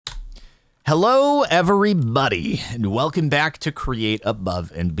Hello, everybody, and welcome back to Create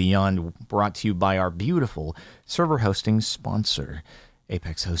Above and Beyond, brought to you by our beautiful server hosting sponsor,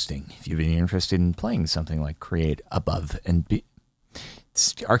 Apex Hosting. If you've been interested in playing something like Create Above and Beyond,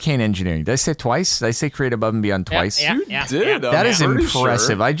 Arcane Engineering. Did I say it twice? Did I say Create Above and Beyond twice? Yeah, You did. That is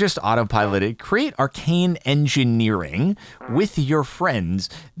impressive. Sure. I just autopiloted. Create Arcane Engineering with your friends.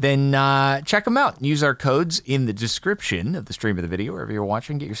 Then check them out. Use our codes in the description of the stream of the video, wherever you're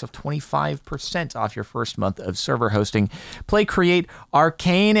watching. Get yourself 25% off your first month of server hosting. Play Create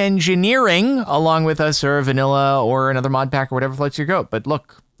Arcane Engineering along with us, or vanilla, or another mod pack, or whatever floats your goat. But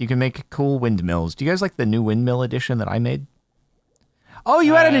look, you can make cool windmills. Do you guys like the new windmill edition that I made? Oh,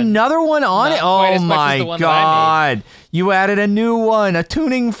 you added another one on it? Oh my God. You added a new one, a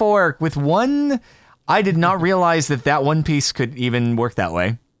tuning fork with one. I did not realize that one piece could even work that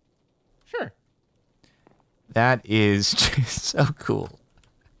way. Sure. That is just so cool.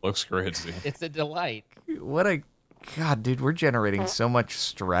 Looks great. It's a delight. What a God, dude, we're generating so much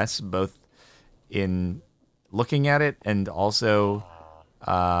stress both in looking at it and also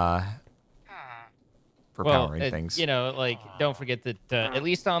for powering things. You know, like, don't forget that at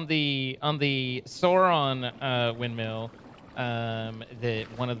least on the Sauron windmill, that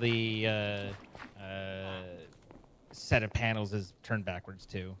one of the set of panels is turned backwards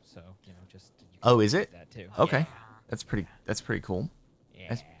too. So you know, just oh, is it? That too. Okay, Yeah. That's pretty cool. Yeah.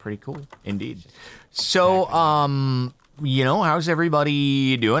 That's pretty cool indeed. So, you know, how's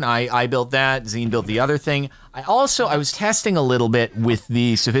everybody doing? I built that. Zine built the other thing. I was testing a little bit with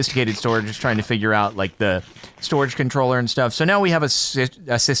the sophisticated storage, just trying to figure out like the storage controller and stuff. So now we have a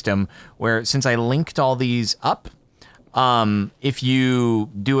system where, since I linked all these up, if you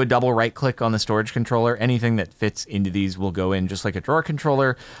do a double right click on the storage controller, anything that fits into these will go in just like a drawer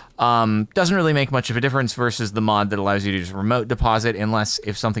controller. Doesn't really make much of a difference versus the mod that allows you to just remote deposit, unless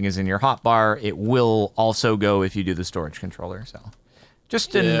if something is in your hotbar, it will also go if you do the storage controller. So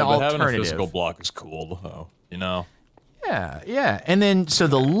just an alternative. Having a physical block is cool, though. You know. Yeah. And then so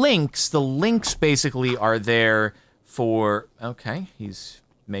the links basically are there for. Okay, he's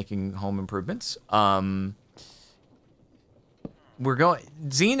making home improvements. Zine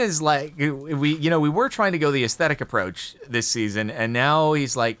is like, we were trying to go the aesthetic approach this season, and now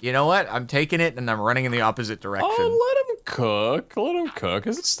he's like, you know what? I'm taking it and I'm running in the opposite direction. Oh, let him cook. Let him cook.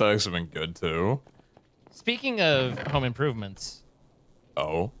 His aesthetics have been good too. Speaking of home improvements,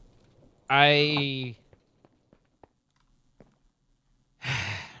 Oh. I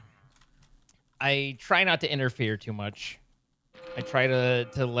try not to interfere too much. I try to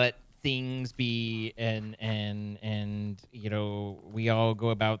let things be, and you know, we all go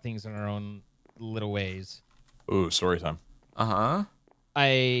about things in our own little ways. Ooh, story time.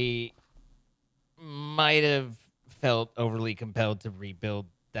 I might have felt overly compelled to rebuild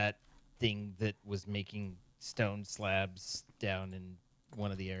that thing that was making stone slabs down in one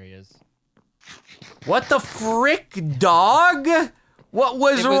of the areas. What the frick, dog? What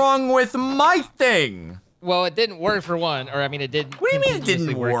was wrong with my thing? Well, it didn't work for one, or I mean, it didn't. What do you mean it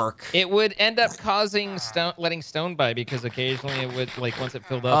didn't work? It would end up causing letting stone by, because occasionally it would, like, once it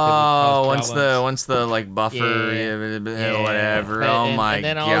filled up. Oh, it would cause problems. once the like buffer, whatever. But, oh my and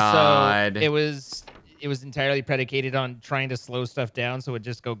then God! Also, it was entirely predicated on trying to slow stuff down, so it would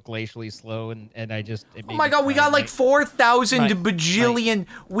just go glacially slow, and I just. Oh my God, we got like 4,000 bajillion.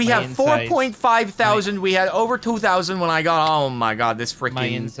 We have 4.5 thousand. We had over 2,000 when I got. Oh my God, this freaking. My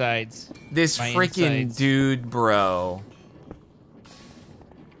insides. This freaking dude, bro.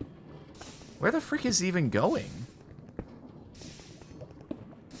 Where the frick is he even going?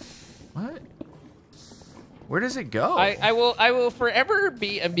 What? Where does it go? I will forever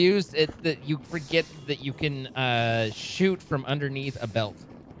be amused that you forget that you can shoot from underneath a belt.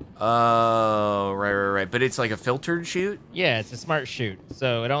 Oh, right. But it's like a filtered shoot? Yeah, it's a smart shoot.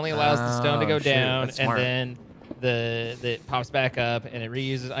 So it only allows the stone to go down, and then it pops back up, and it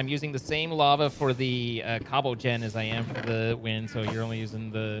reuses. I'm using the same lava for the cobble gen as I am for the wind, so you're only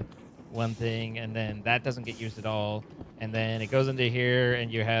using the one thing, and then that doesn't get used at all. And then it goes into here, and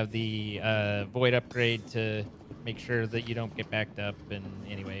you have the void upgrade to make sure that you don't get backed up. And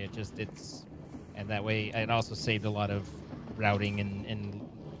anyway, and that way it also saved a lot of routing and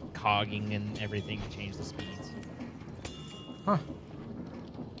cogging and everything to change the speeds. Huh.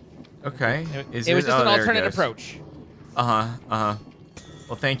 Okay. It was just an alternate approach. Well,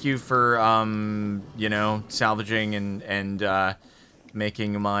 thank you for salvaging and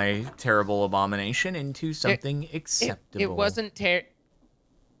making my terrible abomination into something acceptable. It wasn't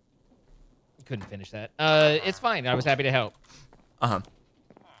couldn't finish that. It's fine. I was happy to help.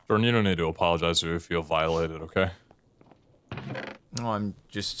 Jordan, you don't need to apologize if you feel violated, okay? Oh, I'm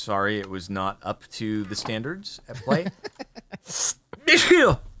just sorry it was not up to the standards at play.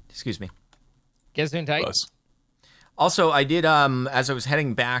 Excuse me. Guess in tight. Plus. Also, I did, as I was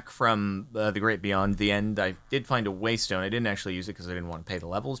heading back from the Great Beyond the End, I did find a waystone. I didn't actually use it because I didn't want to pay the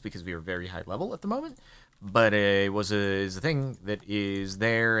levels because we were very high level at the moment. But it is a thing that is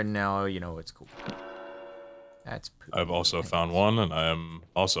there, and now, you know, it's cool. That's poopy. I've also found one, and I am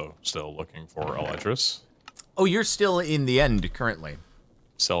also still looking for Elytris. Oh, you're still in the end currently.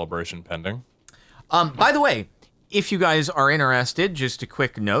 Celebration pending. By the way, if you guys are interested, just a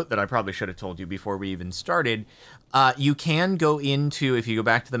quick note that I probably should have told you before we even started. You can go into, if you go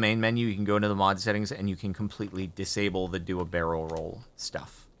back to the main menu, you can go into the mod settings and you can completely disable the do a barrel roll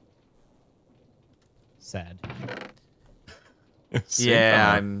stuff. Sad.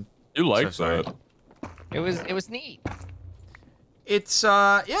 Yeah, You like so that? It was neat. It's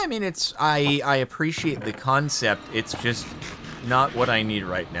yeah, I mean it's I appreciate the concept. It's just not what I need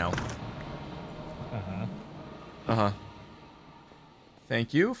right now. Uh-huh.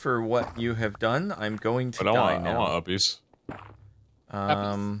 Thank you for what you have done. I'm going to die now. I want uppies.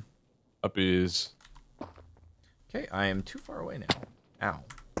 Uppies. Okay, I am too far away now. Ow.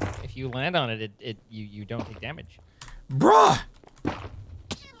 If you land on it, you don't take damage. Bruh!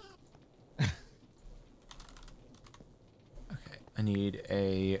 Okay, I need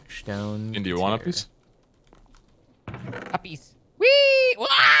a stone. And do you want uppies? Uppies. Whee!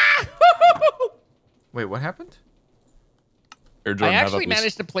 Wah! Wait, what happened? Air I Jordan have actually uppies.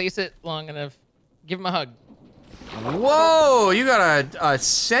 managed to place it long enough. Give him a hug. Whoa! You got a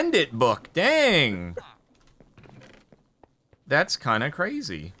send it book. Dang. That's kind of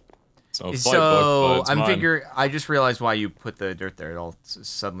crazy. So, flight So book, but it's I'm mine. figuring. I just realized why you put the dirt there. It all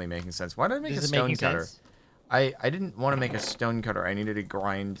suddenly making sense. Why did I make Is a it stone making cutter? sense? I didn't want to make a stone cutter. I needed a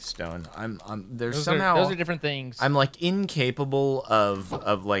grind stone. There's Those somehow are different things. I'm like incapable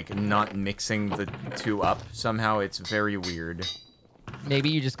of like not mixing the two up. Somehow it's very weird. Maybe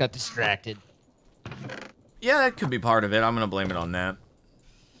you just got distracted. Yeah, that could be part of it. I'm gonna blame it on that.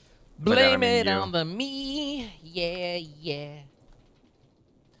 But, Blame I mean, it you. on the me. Yeah, yeah.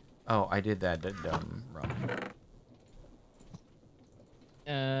 Oh, I did that dumb wrong.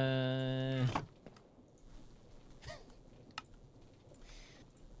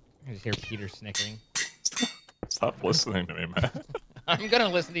 I just hear Peter snickering. Stop listening to me, man. I'm gonna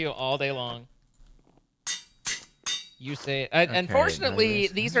listen to you all day long. You say, Okay, unfortunately,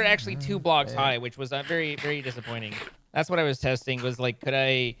 nice. these are actually 2 blocks high, which was very, very disappointing. That's what I was testing. Was like, could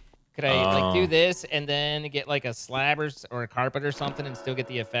I like do this and then get like a slab or a carpet or something and still get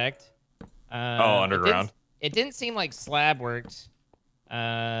the effect? Underground. It didn't seem like slab worked. Do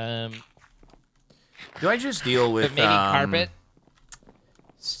I just deal with But maybe carpet.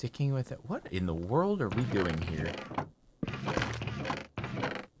 Sticking with it. What in the world are we doing here?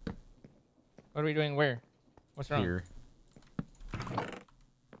 What are we doing? Where? What's wrong? Here.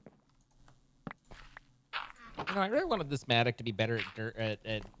 You know, I really wanted this Matic to be better at dirt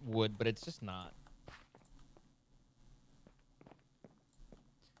at wood, but it's just not.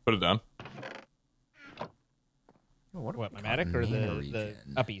 Put it down. What My Matic or the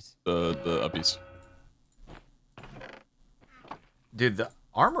uppies? The uppies. Dude, the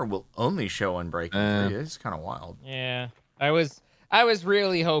armor will only show on breaking 3. It's kind of wild. Yeah, I was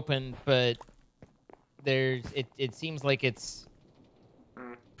really hoping, but it seems like it's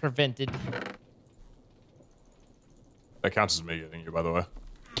prevented. That counts as me getting you, by the way.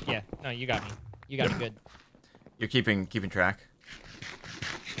 Yeah, no, you got me. You got me good. You're keeping track.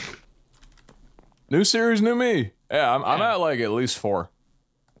 New series, new me. Yeah, I'm at like at least 4.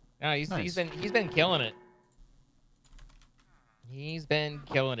 No, he's been killing it. He's been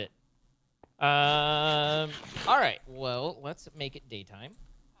killing it. All right. Well, let's make it daytime.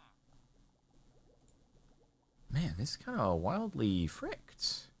 Man, this is kind of wildly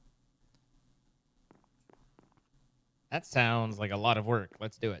fricked. That sounds like a lot of work.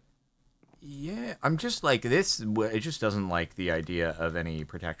 Let's do it. Yeah, I'm just like this. It just doesn't like the idea of any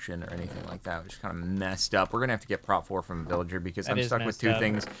protection or anything like that. It's kind of messed up. We're gonna have to get Prot 4 from Villager because That I'm is stuck with messed two up.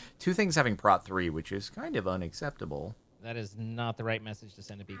 things. Two things having Prot 3, which is kind of unacceptable. That is not the right message to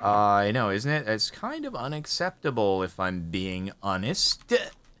send to people. I know, isn't it? It's kind of unacceptable if I'm being honest.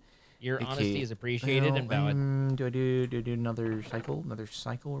 Your Okay, honesty is appreciated and valid. Do I do another cycle? Another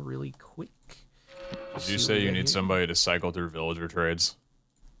cycle really quick? Did you say you need somebody to cycle through villager trades?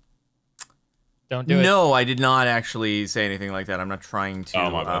 Don't do it. No, I did not actually say anything like that. I'm not trying to.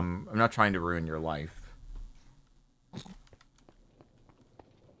 Oh, my bad. I'm not trying to ruin your life.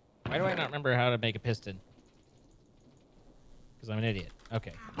 Why do I not remember how to make a piston? Because I'm an idiot.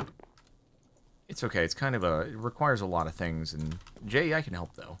 Okay. It's okay. It's kind of it requires a lot of things, and Jay, I can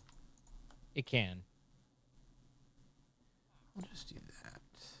help though. It can. I'll just do that.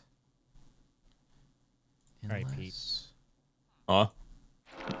 All right, Pete. Huh?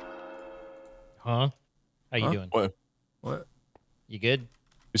 Huh? How you doing? What? You good?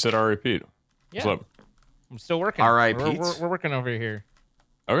 You said all right, Pete. Yeah. What's up? I'm still working. All right, we're, Pete. we're working over here.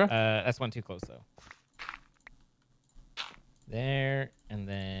 Okay. That's one too close though. There, and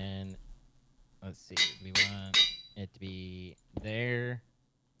then let's see. We want it to be there,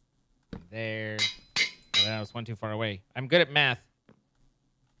 there. Oh, that was one too far away. I'm good at math.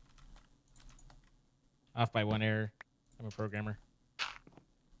 Off by one error. I'm a programmer.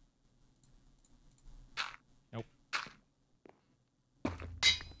 Nope.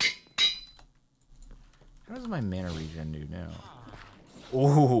 How does my mana regen do now?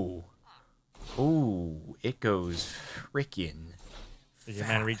 Ooh. Ooh, it goes frickin' Did your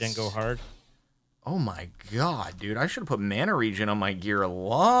mana regen go hard? Oh my god, dude. I should have put mana regen on my gear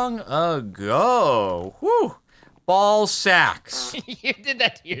long ago. Whew. Ball sacks. You did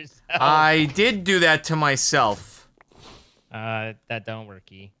that to yourself. I did do that to myself. That don't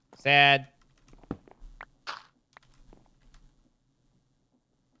worky. Sad.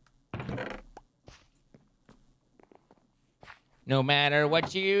 No matter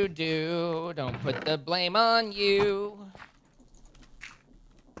what you do, don't put the blame on you.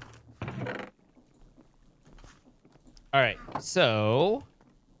 All right, so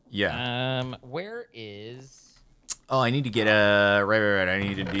Yeah. where is? Oh, I need to get a right. I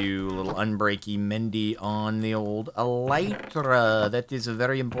need to do a little unbreaky Mendy on the old Elytra. That is a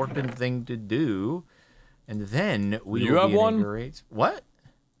very important thing to do. And then we You will have be in one? a great... What?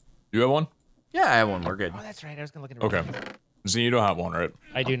 You have one? Yeah, I have one. We're good. Oh, that's right. I was gonna look at it. Okay. Z, you don't have one, right?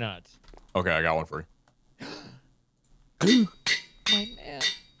 I do not. Okay, I got one for you.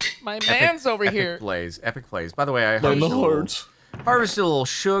 My man's over here. Epic plays. By the way, I harvested a little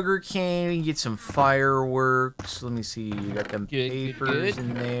sugar cane. We can get some fireworks. Let me see. You got them papers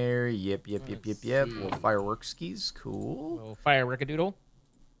in there. Yep. Little fireworks skis. Cool. Little firework-a-doodle.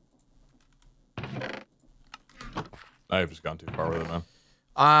 I've just gone too far with it, man.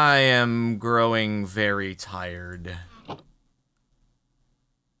 I am growing very tired.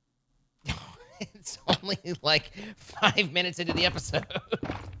 It's only like 5 minutes into the episode.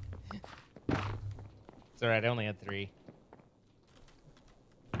 It's all right. I only had 3.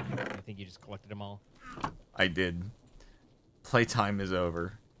 I think you just collected them all. I did. Playtime is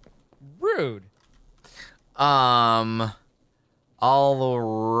over. Rude. All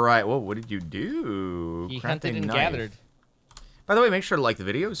right. Whoa, what did you do? He Crafting hunted and knife. gathered. By the way, make sure to like the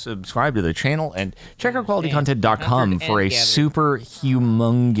video, subscribe to the channel, and check out qualitycontent.com Hunted for a and gathered. super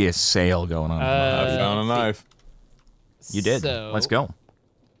humongous sale going on. I found a knife. You did. So, Let's go.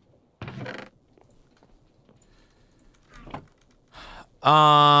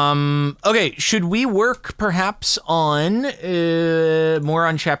 Okay, should we work perhaps on more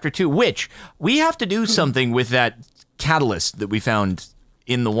on chapter 2, which we have to do something with that catalyst that we found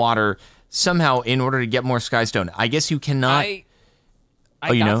in the water somehow in order to get more skystone. I guess you cannot.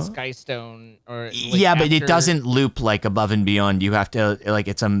 I you got know? Skystone, or like Yeah, but it after- doesn't loop like above and beyond. You have to, like,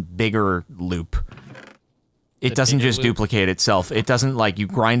 it's a bigger loop. It doesn't bigger just loop. duplicate itself. It doesn't, like, you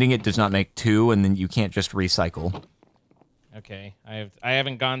grinding it does not make 2, and then you can't just recycle. Okay, I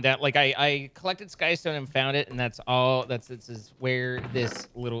haven't gone down. Like I collected Skystone and found it, and that's all. This is where this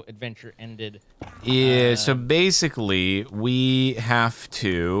little adventure ended. Yeah, so basically, we have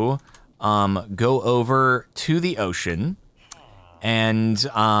to go over to the ocean and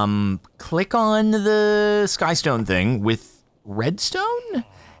click on the skystone thing with redstone,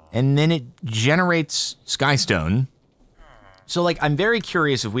 and then it generates skystone. So, like, I'm very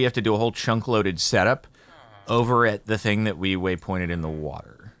curious if we have to do a whole chunk-loaded setup over at the thing that we waypointed in the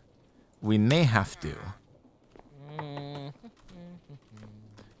water. We may have to.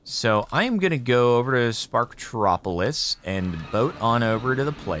 So I am going to go over to Sparktropolis and boat on over to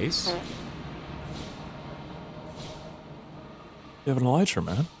the place. You have an elytra,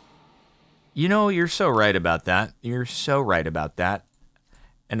 man. You know, you're so right about that. You're so right about that.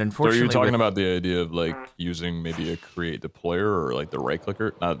 And So are unfortunately, you talking about the idea of like using maybe a create deployer or like the right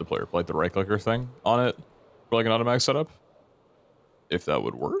clicker, not a deployer, but like the right clicker thing on it for like an automatic setup? If that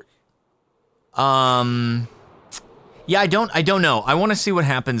would work? Yeah, I don't know. I want to see what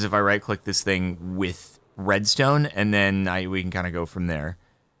happens if I right click this thing with redstone, and then we can kind of go from there.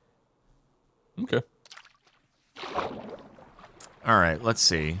 Okay. All right, let's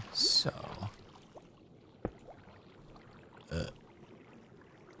see. So,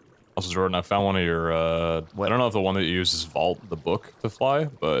 Also, Jordan, I found one of your, I don't know if the one that you use is Vault, the book, to fly,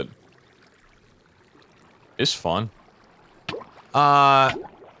 but It's fun. Oh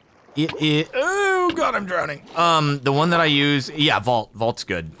god, I'm drowning. The one that I use, yeah, Vault's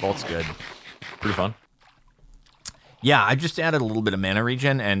good. Vault's good. Pretty fun. Yeah, I just added a little bit of mana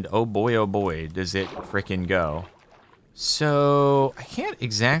regen, and oh boy, does it frickin' go. So, I can't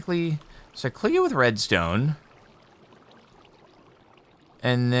exactly... So I click it with redstone.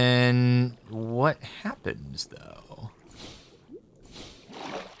 And then, what happens, though?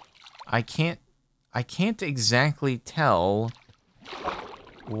 I can't exactly tell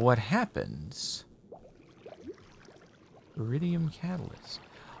what happens. Iridium catalyst.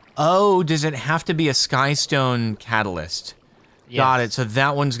 Oh, does it have to be a skystone catalyst? Yes. Got it. So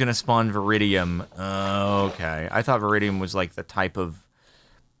that one's gonna spawn Viridium. Okay. I thought Viridium was like the type of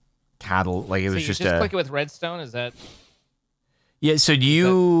like it was just a... click it with redstone. Is that? Yeah. So do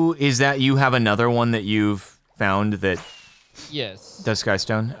you? Is that you have another one that you've found that? Yes. Does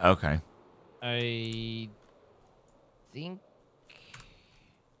skystone? Okay. I think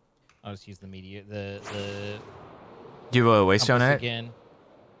I'll just use the media. The. Do you have a waystone at it? Again.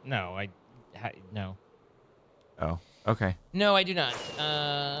 No, no. Oh, okay. No, I do not.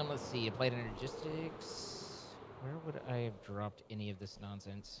 Let's see. Applied energistics. Where would I have dropped any of this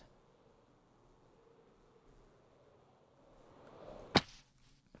nonsense?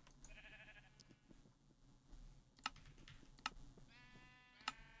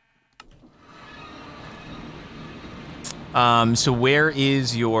 So where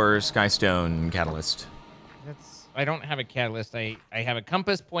is your skystone catalyst? I don't have a catalyst. I have a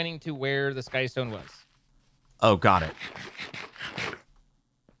compass pointing to where the skystone was. Oh, got it.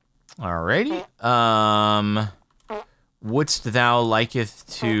 Alrighty. Wouldst thou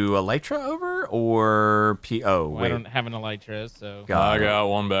liketh to elytra over or oh wait? I don't have an elytra, so. I got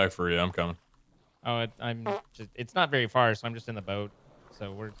one back for you. I'm coming. Oh, it's not very far, so I'm just in the boat.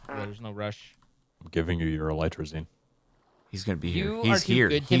 So there's no rush. I'm giving you your elytra, Zine. He's gonna be here. You He's are too here.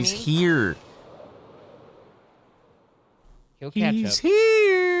 good to He's me. here. He'll catch He's up.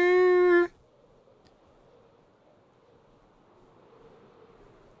 here.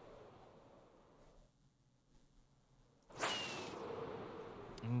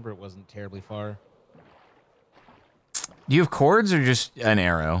 I remember it wasn't terribly far. Do you have cords or just an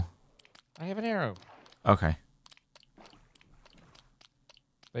arrow? I have an arrow. Okay.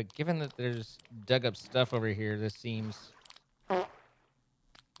 But given that there's dug up stuff over here, this seems...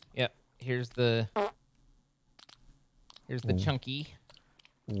 Yep, here's the chunky.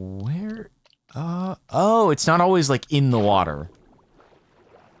 Where? Oh, it's not always like in the water.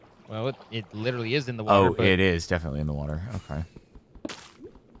 Well, it literally is in the water. Oh, it is definitely in the water. Okay.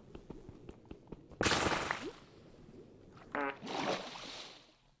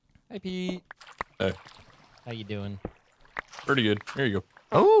 Hi, Pete. Hey. How you doing? Pretty good. Here you go.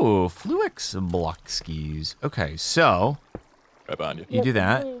 Oh, Fluix block skis. Okay, so Right behind you. you do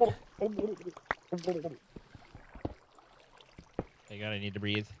that. Hey, God, I need to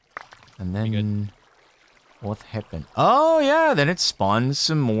breathe. And then what happened? Oh yeah, then it spawns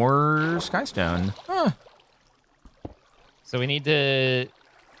some more skystone. Huh. So we need to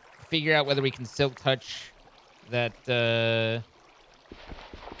figure out whether we can silk touch that.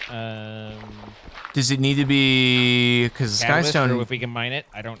 Does it need to be because skystone? Or if we can mine it,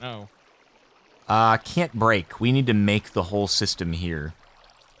 I don't know. Can't break. We need to make the whole system here.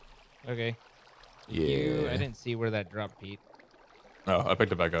 Okay. Yeah. I didn't see where that dropped, Pete. Oh, I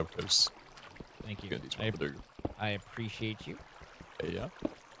picked it back up because. Thank you. I appreciate you. Yeah.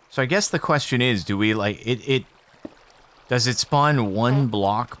 So I guess the question is, do we like it? Does it spawn one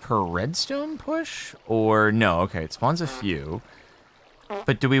block per redstone push, or no? Okay, it spawns a few.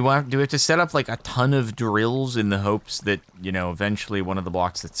 But do we have to set up like a ton of drills in the hopes that, you know, eventually one of the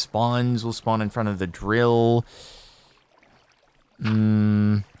blocks that spawns will spawn in front of the drill?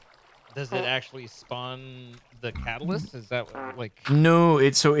 Does it actually spawn the catalyst? Is that like... No,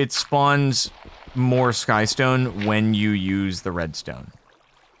 it spawns more skystone when you use the redstone.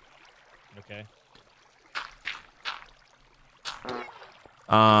 Okay.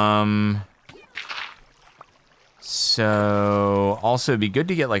 So also it'd be good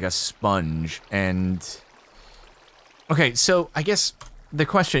to get like a sponge and okay, so I guess the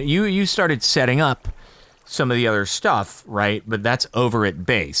question you started setting up some of the other stuff, right? But that's over at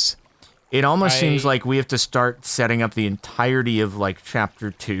base. It almost seems like we have to start setting up the entirety of like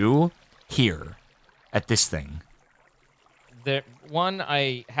chapter 2 here at this thing.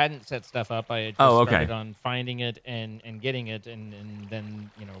 I hadn't set stuff up. I had just started on finding it and getting it and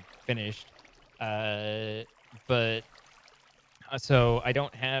then, you know, finished. But so I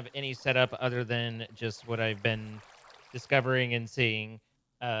don't have any setup other than just what I've been discovering and seeing.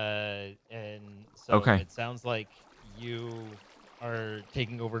 And so Okay. it sounds like you are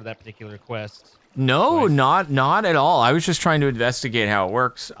taking over that particular quest. No, Right. not at all. I was just trying to investigate how it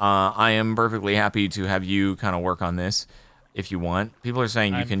works. I am perfectly happy to have you kind of work on this if you want. People are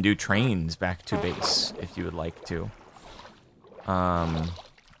saying you can do trains back to base if you would like to.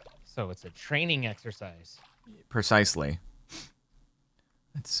 So it's a training exercise. Precisely.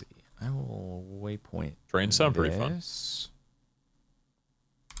 Let's see. I will waypoint. Trains sound pretty fun. this.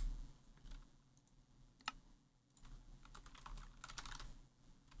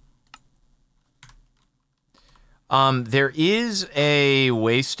 There is a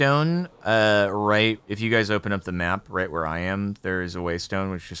waystone, right, if you guys open up the map right where I am, there is a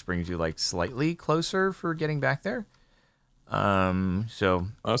waystone which just brings you, like, slightly closer for getting back there. So... Oh,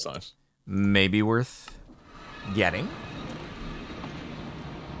 that's nice. Maybe worth getting.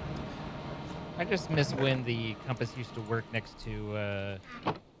 I just miss when the compass used to work next to,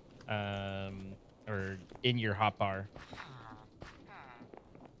 or in your hotbar.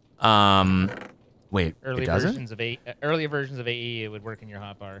 Wait, Early it doesn't? earlier versions of AE, it would work in your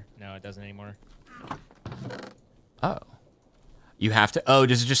hotbar. No, it doesn't anymore. Oh. You have to... Oh,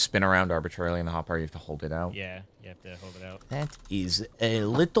 does it just spin around arbitrarily in the hotbar? You have to hold it out? Yeah, you have to hold it out. That is a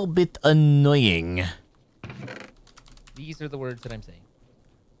little bit annoying. These are the words that I'm saying.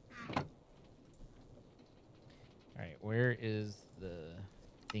 All right, where is the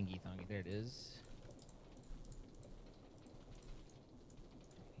thingy thongy? There it is.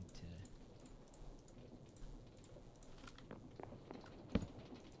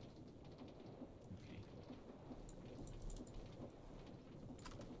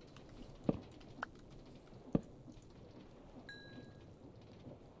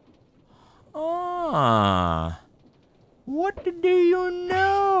 Ah. What do you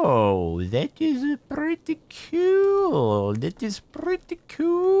know? That is pretty cool. That is pretty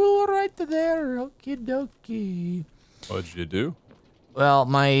cool right there. Okie dokie. What'd you do? Well,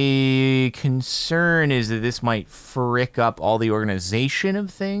 my concern is that this might frick up all the organization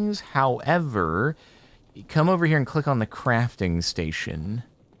of things. However, come over here and click on the crafting station.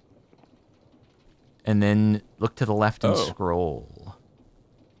 And then look to the left and scroll.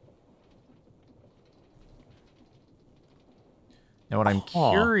 Now, what I'm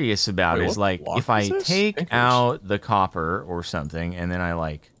curious about is, like, if I take out the copper or something, and then I,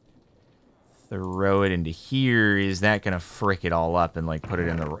 like, throw it into here, is that going to frick it all up and, like, put it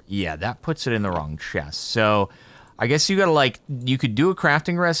in the... Yeah, that puts it in the wrong chest. So, I guess you got to, like, you could do a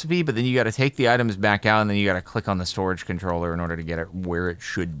crafting recipe, but then you got to take the items back out, and then you got to click on the storage controller in order to get it where it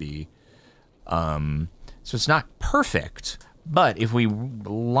should be. So, it's not perfect. But if we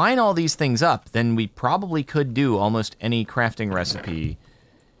line all these things up, then we probably could do almost any crafting recipe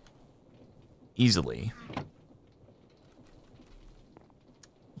easily.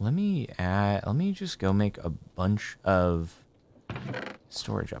 Let me just go make a bunch of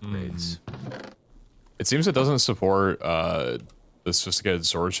storage upgrades. It seems it doesn't support the sophisticated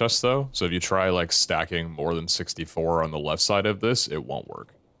storage chest though. So if you try like stacking more than 64 on the left side of this, it won't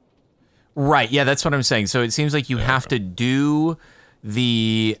work. Right, yeah, that's what I'm saying. So it seems like you have to do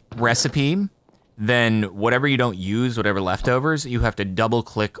the recipe, then whatever you don't use, whatever leftovers, you have to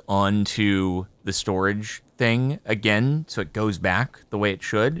double-click onto the storage thing again, so it goes back the way it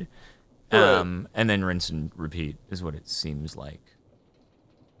should, and then rinse and repeat is what it seems like.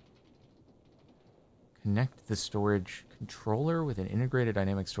 Connect the storage controller with an integrated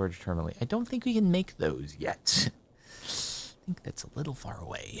dynamic storage terminal. I don't think we can make those yet. I think that's a little far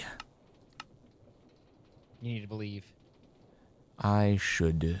away. You need to believe. I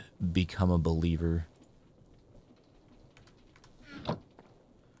should become a believer.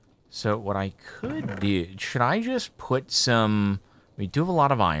 So what I could do, should I just put some... We do have a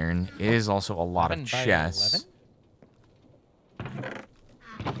lot of iron. It is also a lot of chests.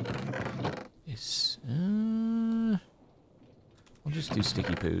 It's, I'll just do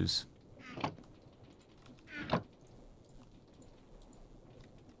sticky poos.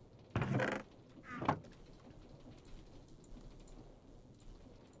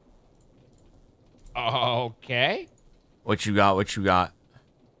 Okay. What you got? What you got?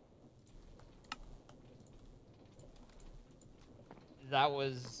 That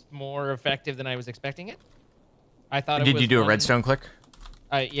was more effective than I was expecting it. I thought. Did you do a redstone click?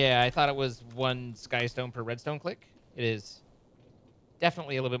 Yeah, I thought it was one skystone per redstone click. It is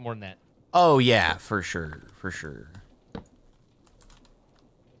definitely a little bit more than that. Oh yeah, for sure, for sure.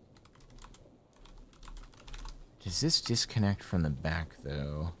 Does this disconnect from the back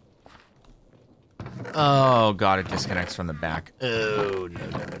though? Oh god, it disconnects from the back. Oh no.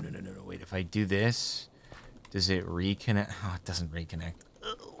 Wait, if I do this, does it reconnect? Oh, it doesn't reconnect.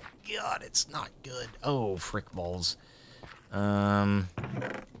 God, it's not good. Oh, frick balls. Oh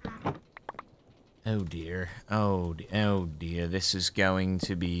dear. Oh dear. This is going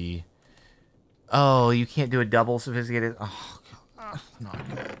to be. Oh, you can't do a double sophisticated. Oh, God.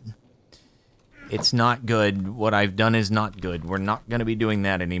 Not good. It's not good. What I've done is not good. We're not going to be doing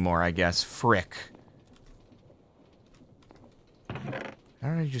that anymore, I guess. Frick.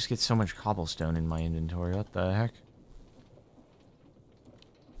 How did I just get so much cobblestone in my inventory? What the heck?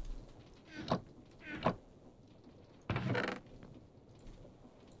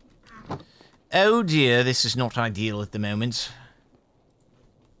 Oh dear, this is not ideal at the moment.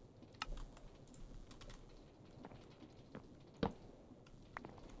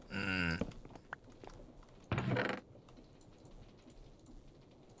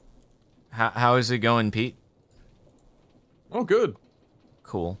 How is it going, Pete? Oh, good.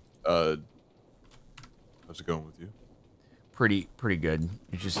 Cool. How's it going with you? Pretty good.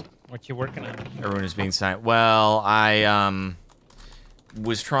 It's just What you working on? everyone is being silent. Well, I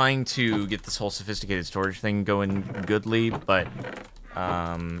was trying to get this whole sophisticated storage thing going goodly, but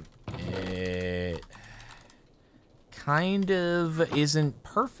it kind of isn't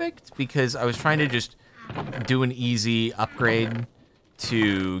perfect because I was trying to just do an easy upgrade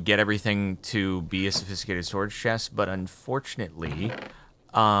to get everything to be a sophisticated storage chest, but unfortunately,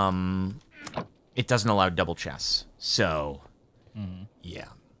 it doesn't allow double chests. So, yeah.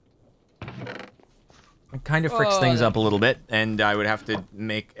 It kind of fricks things up a little bit, and I would have to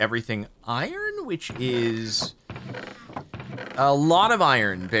make everything iron, which is a lot of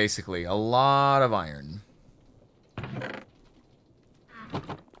iron, basically. A lot of iron.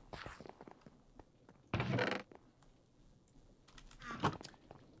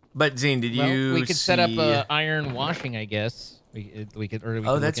 But Zine, did you we could set up iron washing, I guess. We could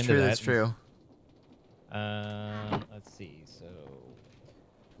Oh, that's look true. into That's true. Let's see. So,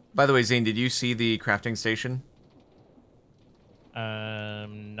 by the way, Zane, did you see the crafting station?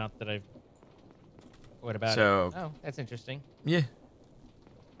 not that I've. What about So, it? Oh, that's interesting. yeah.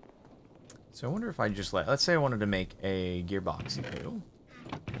 So I wonder if I just let's say I wanted to make a gearboxy poo.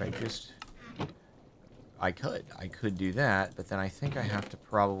 Could I just? I could do that, but then I think I have to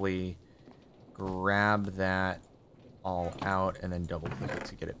probably grab that all out and then double click it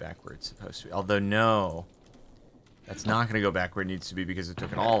to get it back where it's supposed to be. Although no, that's not going to go back where it needs to be because it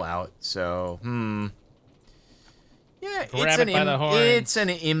took it all out. So, yeah, it's an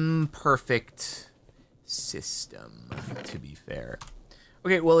imperfect system, to be fair.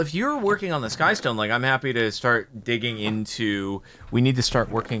 Okay, well, if you're working on the Skystone, like, I'm happy to start digging into. We need to start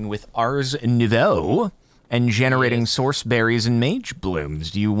working with Ars Nouveau and generating source berries and mage blooms.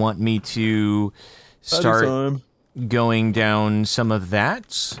 Do you want me to start going down some of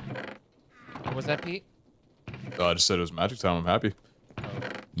that? What was that, Pete? I just said it was magic time. I'm happy.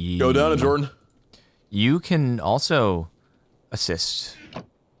 Yeah. Go down it, Jordan. You can also assist.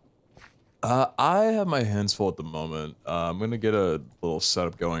 I have my hands full at the moment. I'm going to get a little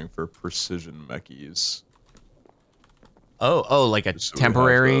setup going for precision mechies. Oh, like a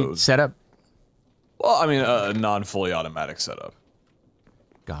temporary setup? Well, I mean, a non-fully automatic setup.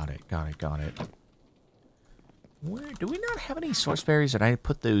 Got it. Where do we not have any source berries? Did I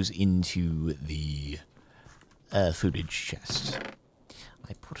put those into the footage chest?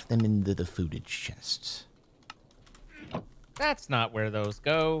 I put them into the footage chest. That's not where those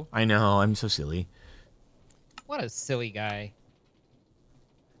go. I know, I'm so silly. What a silly guy.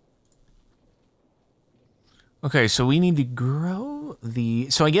 Okay, so we need to grow the...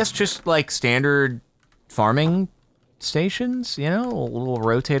 So I guess just like standard farming stations, you know? Little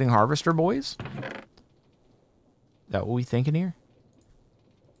rotating harvester boys? That what we thinking here?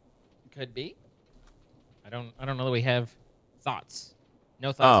 Could be. I don't know that we have thoughts.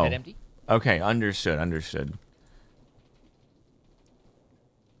 No thoughts, head empty. Okay, understood.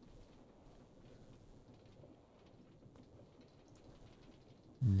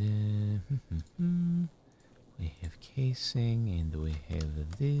 We have casing, and we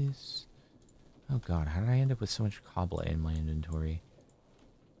have this. Oh god, how did I end up with so much cobble in my inventory?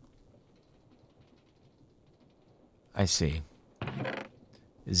 I see.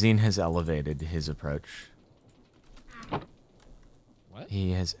 Zine has elevated his approach. What?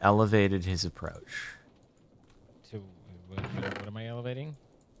 He has elevated his approach. To what am I elevating?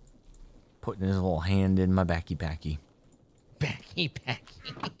 Putting his little hand in my backy. Backy.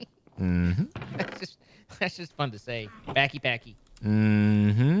 Mm-hmm. That's just fun to say. Backy.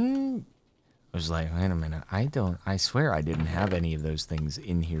 Mm-hmm. I was like, wait a minute. I swear I didn't have any of those things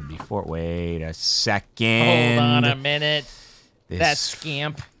in here before. Wait a second. Hold on a minute. That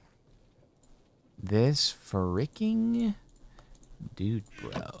scamp. This freaking Dude,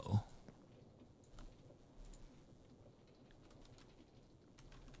 bro.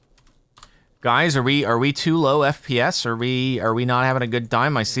 Guys, are we too low FPS? Are we not having a good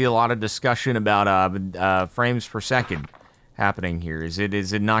time? I see a lot of discussion about frames per second happening here. Is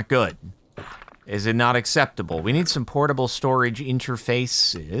it not good? Is it not acceptable? We need some portable storage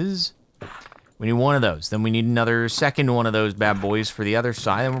interfaces. We need one of those. Then we need another second one of those bad boys for the other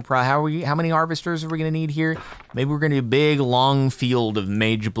side. And we're probably how many harvesters are we gonna need here? Maybe we're gonna do a big long field of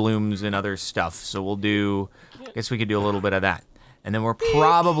mage blooms and other stuff. So we'll do. I guess we could do a little bit of that. And then we're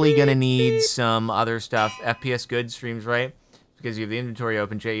probably gonna need some other stuff. FPS good streams right because you have the inventory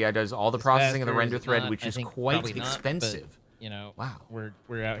open. JEI does all the processing of the render thread, which is quite expensive. But, you know, wow. We're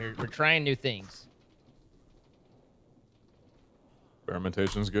out here. We're trying new things.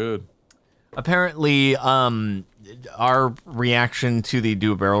 Experimentation's good. Apparently, our reaction to the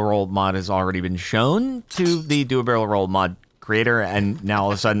Do a Barrel Roll mod has already been shown to the Do a Barrel Roll mod creator, and now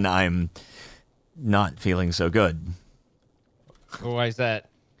all of a sudden I'm not feeling so good. Why is that?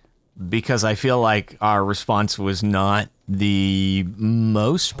 Because I feel like our response was not the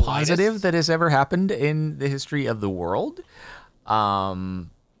most positive that has ever happened in the history of the world.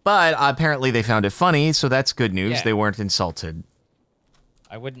 But apparently they found it funny, so that's good news. Yeah. They weren't insulted.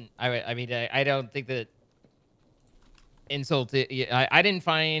 I wouldn't. I mean, I don't think that insulted. I didn't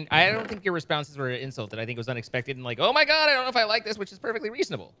find. I don't think your responses were insulted. I think it was unexpected and like, oh my god, I don't know if I like this, which is perfectly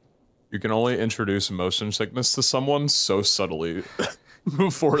reasonable. You can only introduce motion sickness to someone so subtly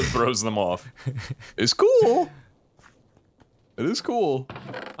before it throws them off. It's cool. It is cool.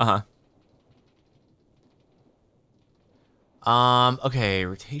 Uh-huh. Okay,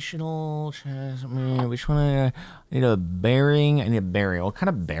 rotational chest. Which one? I need a bearing. I need a bearing. What kind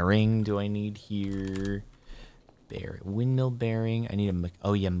of bearing do I need here? Windmill bearing. I need a,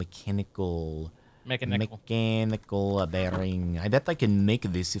 oh yeah, mechanical bearing. I bet I can make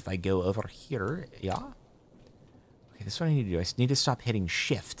this if I go over here. Yeah. Okay, this is what I need to do. I need to stop hitting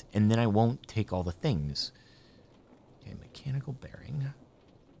shift, and then I won't take all the things. Okay, mechanical bearing.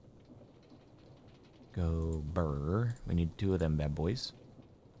 Go burr. We need 2 of them bad boys.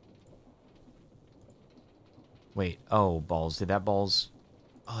 Wait. Oh, balls. Did that balls...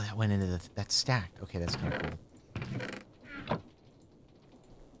 Oh, that went into the... That's stacked. Okay, that's kind of cool.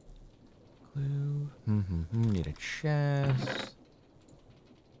 Clue. Need a chest.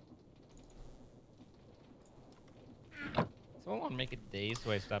 Someone want to make it day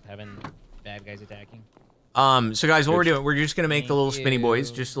so I stop having bad guys attacking. So guys, what we're doing, we're just gonna make the little spinny boys,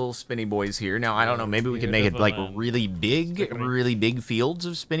 just little spinny boys here. Now, I don't know, maybe we could make it like really big fields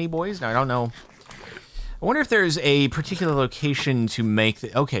of spinny boys. Now, I don't know. I wonder if there's a particular location to make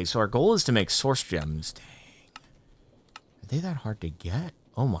the, okay, so our goal is to make source gems. Dang. Are they that hard to get?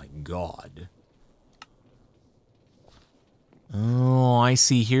 Oh my god. Oh, I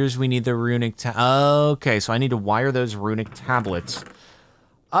see. Here's, we need the runic okay, so I need to wire those runic tablets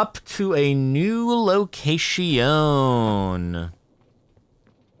up to a new location.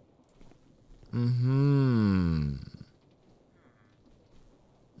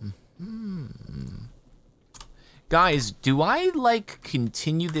 Guys, do I, like,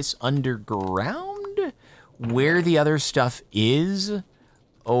 continue this underground where the other stuff is?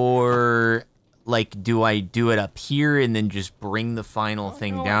 Or, like, do I do it up here and then just bring the final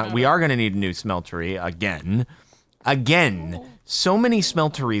thing down? We are going to need a new smeltery again. So many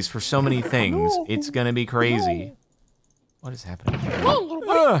smelteries for so many things. It's going to be crazy. What is happening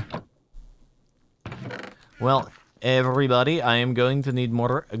here? Well, everybody, I am going to need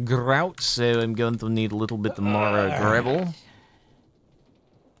more grout, so I'm going to need a little bit more gravel.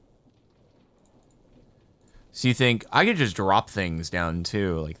 So you think, I could just drop things down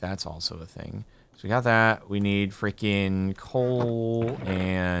too, like that's also a thing. So we got that, we need freaking coal,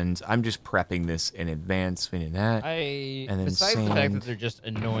 and I'm just prepping this in advance, we need that. And then besides sand. the fact that they're just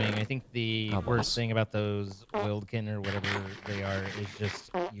annoying, I think the worst thing about those wildkin or whatever they are is just,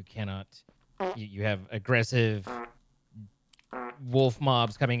 you cannot, you have aggressive wolf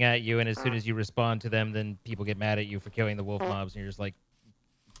mobs coming at you, and as soon as you respond to them, then people get mad at you for killing the wolf mobs, and you're just like,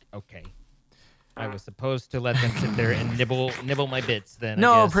 okay. I was supposed to let them sit there and nibble my bits then.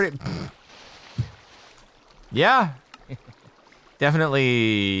 No, pretty... Yeah.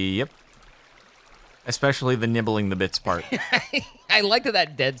 Definitely, yep. Especially the nibbling the bits part. I like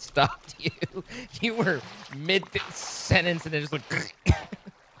that dead stopped you. You were mid-sentence and it just like...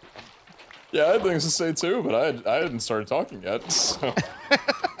 Yeah, I had things to say too, but I hadn't started talking yet, so...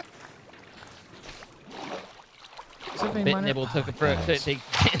 Bit nibble took a no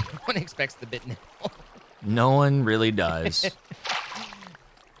one expects the bit nibble. No one really does.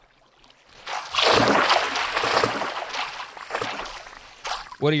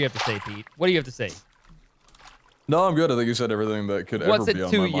 What do you have to say, Pete? What do you have to say? No, I'm good. I think you said everything that could ever be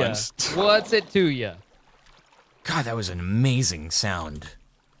on my mind. What's it to ya? God, that was an amazing sound.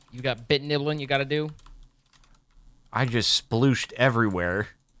 You got bit nibbling you got to do? I just splooshed everywhere.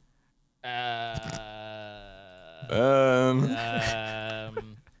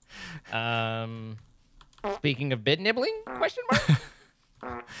 Speaking of bit nibbling? Question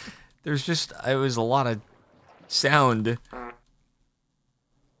mark? There's just, it was a lot of sound.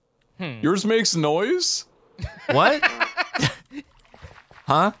 Yours makes noise? What?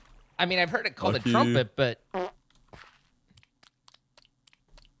 Huh? I mean, I've heard it called Lucky. a trumpet, but...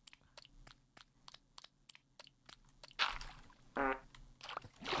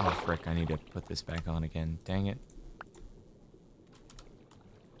 Oh, frick, I need to put this back on again. Dang it.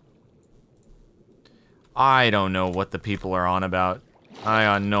 I don't know what the people are on about. I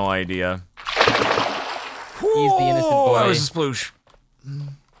got no idea. He's the innocent boy. That was a sploosh.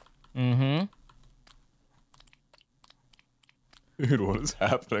 Mm-hmm. Dude, what is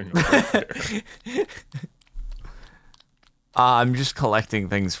happening right there? I'm just collecting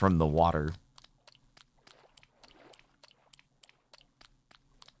things from the water.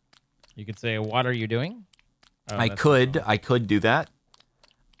 You could say, what are you doing? Oh, I could do that.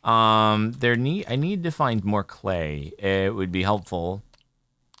 I need to find more clay. It would be helpful.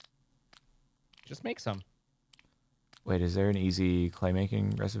 Just make some. Wait, is there an easy clay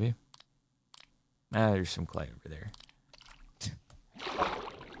making recipe? Ah, there's some clay over there.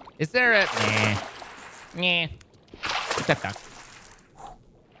 Is there a... Nah. Nah.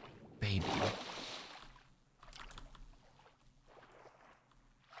 Baby.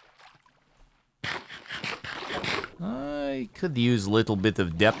 I could use a little bit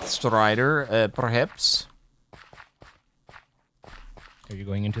of depth strider, perhaps. Are you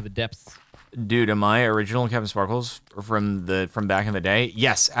going into the depths? Dude, am I original Captain Sparkles from back in the day?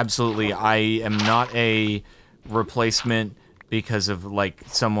 Yes, absolutely. I am not a replacement because of like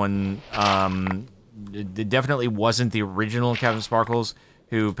someone. It definitely wasn't the original Captain Sparkles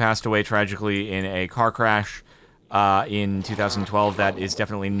who passed away tragically in a car crash in 2012. That is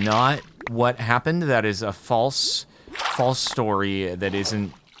definitely not what happened. That is a false story that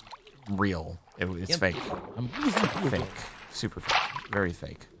isn't real. It's fake. Fake. Super fake. Very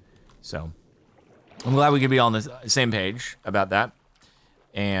fake. So, I'm glad we could be on the same page about that.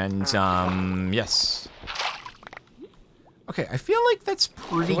 And, yes. Okay, I feel like that's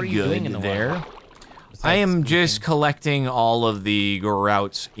pretty what are you doing good in the there. water? I am just collecting all of the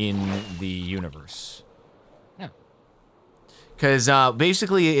grouts in the universe. Yeah. Because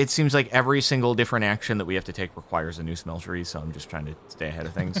basically, it seems like every single different action that we have to take requires a new smeltery, so I'm just trying to stay ahead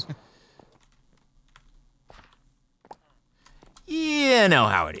of things. You know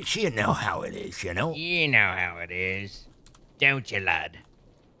how it is. You know how it is, you know? You know how it is. Don't you, lad?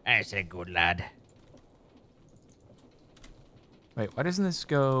 That's a good lad. Wait, why doesn't this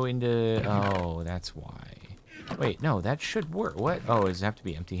go into... Oh, that's why. Wait, no, that should work. What? Oh, does it have to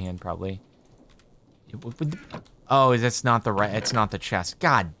be empty hand, probably? Oh, that's not the right... It's not the chest.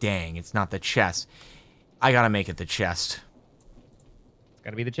 God dang, it's not the chest. I gotta make it the chest. It's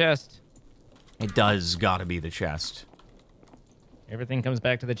gotta be the chest. It does gotta be the chest. Everything comes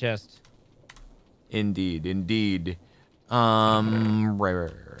back to the chest. Indeed, indeed. Right.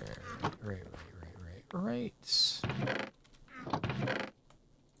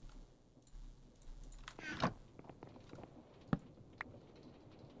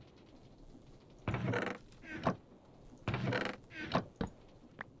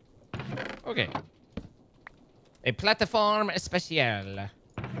 Okay. A platform special.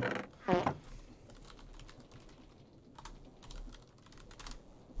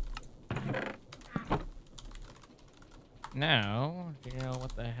 Now, figure out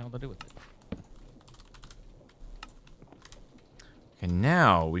what the hell to do with it. Okay,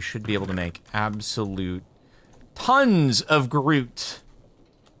 now we should be able to make absolute tons of Groot.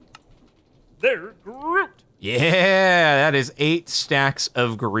 There's Groot! Yeah, that is 8 stacks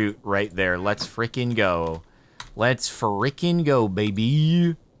of Groot right there. Let's frickin' go. Let's frickin' go,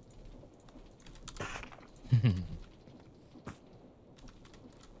 baby.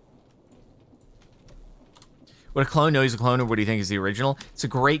 Would a clone know he's a clone, or what do you think is the original? It's a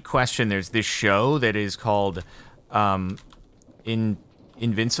great question. There's this show that is called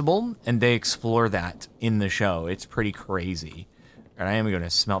Invincible, and they explore that in the show. It's pretty crazy. And I am going to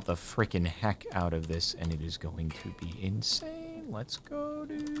smelt the freaking heck out of this, and it is going to be insane. Let's go,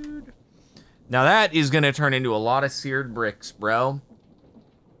 dude. Now that is going to turn into a lot of seared bricks, bro.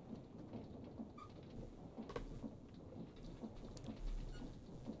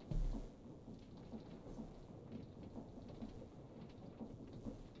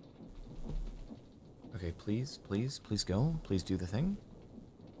 Please, please, please go. Please do the thing.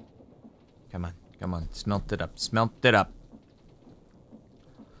 Come on, come on. Smelt it up. Smelt it up.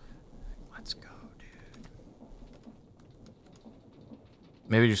 Let's go, dude.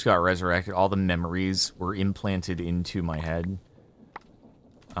 Maybe just got resurrected. All the memories were implanted into my head.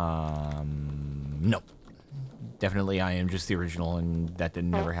 Nope. Definitely I am just the original, and that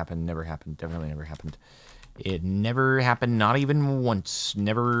didn't never happen, never happened, definitely never happened. It never happened, not even once.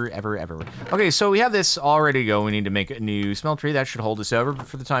 Never, ever, ever. Okay, so we have this all ready to go. We need to make a new smeltery. That should hold us over, but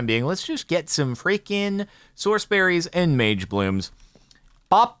for the time being, let's just get some freaking source berries and mage blooms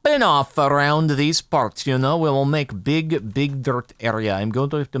popping off around these parts, you know? We will make big dirt area. I'm going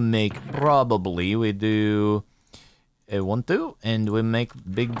to have to make, probably, we do a 1, 2, and we make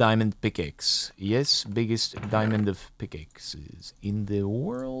big diamond pickaxe. Yes, biggest diamond of pickaxes in the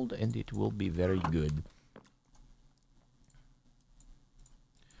world, and it will be very good.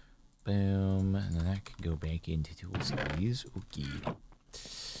 Boom, and then that can go back into tools, please. Okay.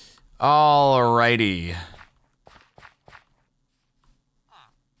 Alrighty.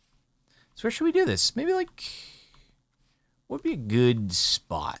 So where should we do this? Maybe like, what would be a good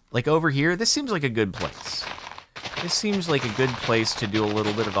spot? Like over here? This seems like a good place. This seems like a good place to do a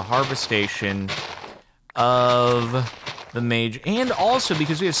little bit of the harvestation of the mage. And also,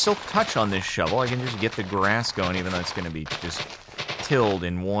 because we have silk touch on this shovel, I can just get the grass going, even though it's going to be just tilled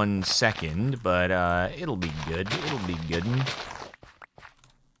in 1 second. But it'll be good. It'll be good.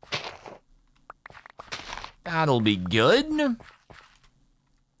 That'll be good.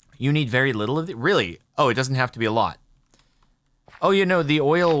 You need very little of it? Really? Oh, it doesn't have to be a lot. Oh, you know, the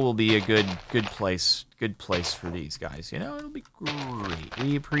oil will be a good place for these guys. You know, it'll be great.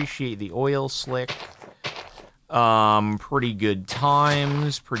 We appreciate the oil slick. Pretty good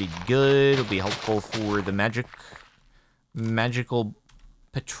times, pretty good. It'll be helpful for the magical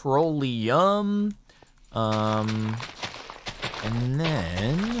petroleum. And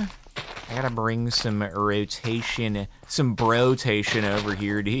then I gotta bring some rotation, some brotation over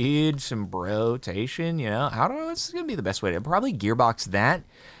here, dude. Some brotation, you know. I don't know, it's gonna be the best way to probably gearbox that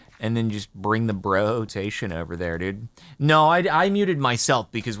and then just bring the brotation over there, dude. No, I muted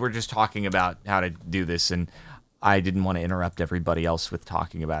myself because we're just talking about how to do this, and I didn't want to interrupt everybody else with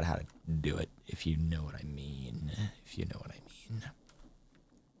talking about how to do it, if you know what I mean. If you know what I mean.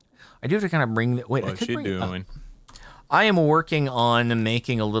 I do have to kind of bring the... Wait, what's she doing? I am working on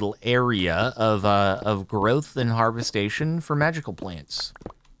making a little area of growth and harvestation for magical plants.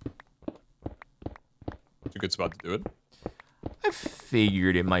 It's a good spot to do it. I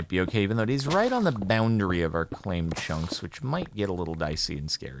figured it might be okay, even though it is right on the boundary of our claimed chunks, which might get a little dicey and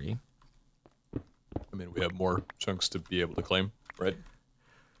scary. I mean, we have more chunks to be able to claim, right?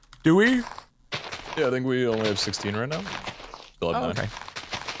 Do we? Yeah, I think we only have 16 right now. Still have 9. Okay.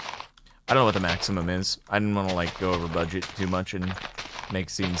 I don't know what the maximum is. I didn't want to, like, go over budget too much and make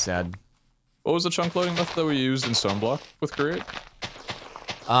scenes sad. What was the chunk loading method that we used in Stoneblock with Create?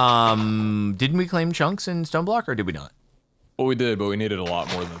 Didn't we claim chunks in Stoneblock, or did we not? Well, we did, but we needed a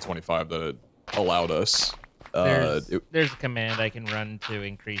lot more than the 25 that it allowed us. There's a command I can run to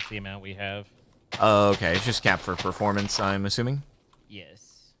increase the amount we have. Oh, okay. It's just capped for performance, I'm assuming?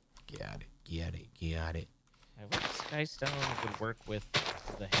 Yes. Got it. I wish Skystone would work with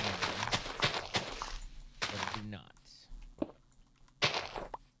the hammer, but it do not.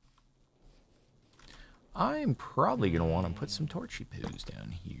 I'm probably going to want to put some torchy poos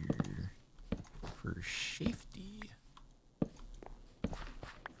down here for safety.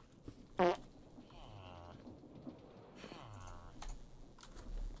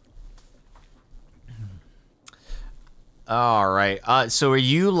 All right. So are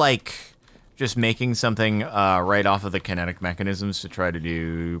you, like, just making something right off of the kinetic mechanisms to try to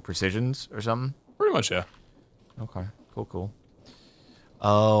do precisions or something? Pretty much, yeah. Okay. Cool.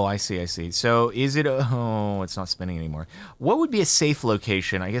 Oh, I see. So is it... Oh, it's not spinning anymore. What would be a safe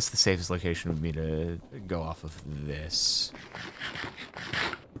location? I guess the safest location would be to go off of this.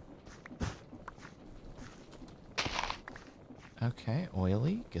 Okay,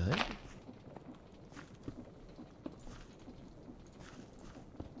 oily. Good.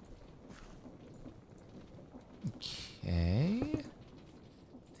 Okay.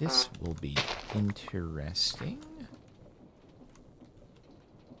 This will be interesting.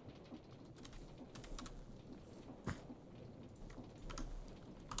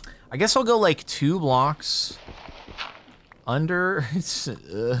 I guess I'll go like 2 blocks under. It's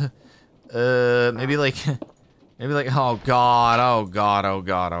maybe like oh god,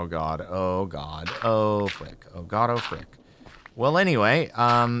 oh frick. Well, anyway,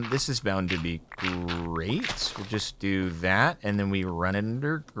 this is bound to be great. We'll just do that, and then we run it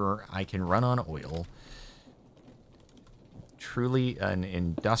under... I can run on oil. truly an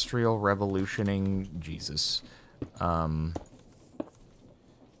industrial revolutioning Jesus. Okay.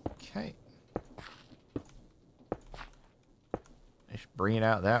 Just bring it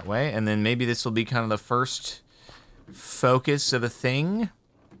out that way, and then maybe this will be kind of the first focus of a thing.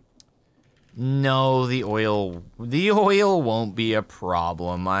 No, the oil won't be a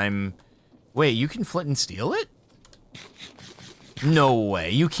problem. Wait, you can flint and steel it? No way,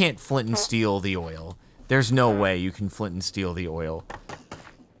 you can't flint and steel the oil. There's no way you can flint and steel the oil.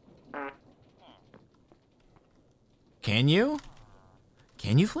 Can you?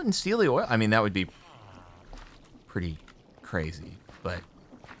 Can you flint and steel the oil? I mean, that would be pretty crazy, but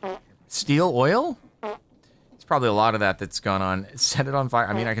steel oil? It's probably a lot of that's gone on. Set it on fire.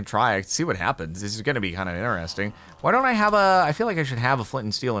 I mean, I can try. I can see what happens. This is going to be kind of interesting. Why don't I have I feel like I should have a flint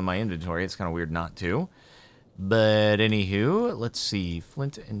and steel in my inventory. It's kind of weird not to. But anywho, let's see.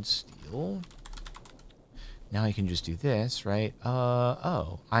 Flint and steel. Now I can just do this, right?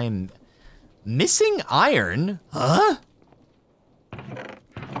 Oh, I'm missing iron? Huh?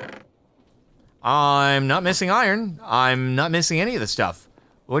 I'm not missing iron. I'm not missing any of the stuff.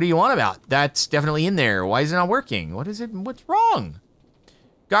 What do you want about? That's definitely in there. Why is it not working? What is it? What's wrong?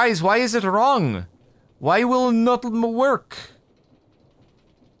 Guys, why is it wrong? Why will it not work?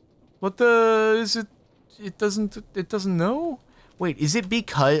 What the is it? It doesn't know? Wait, is it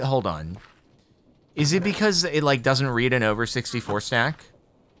because hold on. Is it because it like doesn't read an over 64 stack?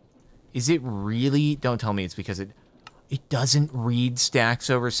 Is it really? Don't tell me it's because it doesn't read stacks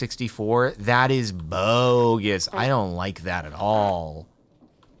over 64. That is bogus. I don't like that at all.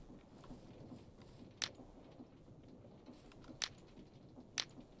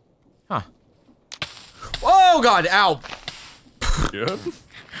 Huh. Oh God, ow. Good.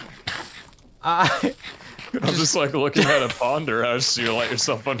 I'm just like looking at a ponder as you light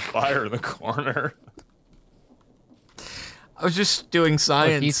yourself on fire in the corner. I was just doing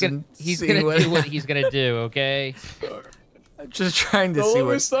science. Look, he's gonna do what he's gonna do, okay? I'm just trying to see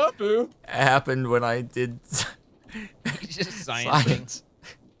what happened when I did He's just science.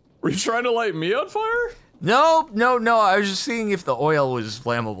 Were you trying to light me on fire? No. I was just seeing if the oil was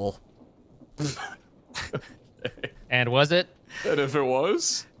flammable. And was it? And if it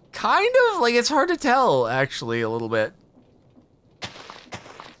was? Kind of. Like, it's hard to tell, actually, a little bit.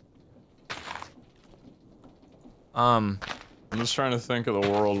 I'm just trying to think of the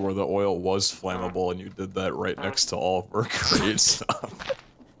world where the oil was flammable and you did that right next to all of our Create stuff.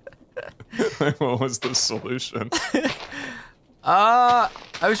 Like, what was the solution? I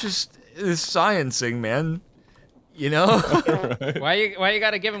was just sciencing, man. You know? Right. Why you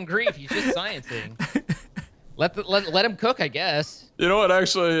gotta give him grief? He's just sciencing. Let him cook, I guess. You know what?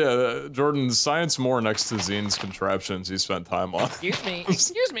 Actually, Jordan, science more next to Zine's contraptions he spent time on. Excuse me.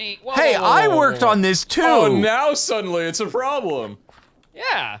 Excuse me. Whoa, hey, whoa, whoa, I whoa, worked on this too. Oh, now suddenly it's a problem.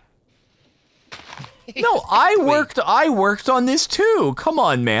 Yeah. No, I worked on this too. Come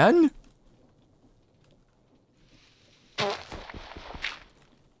on, man.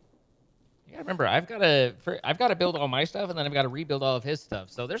 Remember, I've got to build all my stuff, and then I've got to rebuild all of his stuff.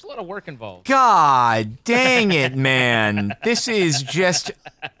 So there's a lot of work involved. God dang it, man! This is just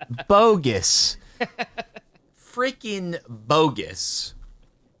bogus. Freaking bogus.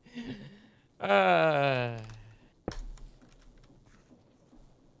 Do I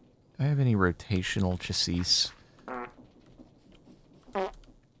have any rotational chassis?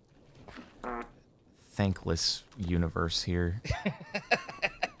 Thankless universe here.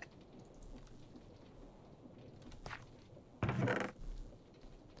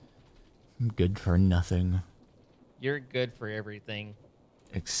 I'm good for nothing. You're good for everything.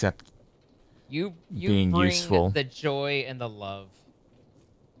 Except you being bring useful. The joy and the love.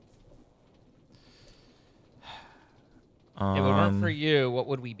 If it weren't for you, what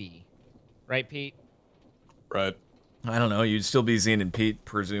would we be? Right, Pete? Right. I don't know. You'd still be Zine and Pete,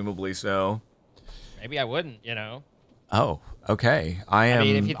 presumably so. Maybe I wouldn't, you know. Oh, okay. I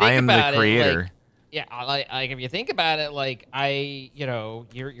mean, am the creator. Like, yeah, like if you think about it, like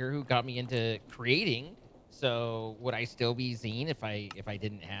you're who got me into creating. So would I still be Zine if I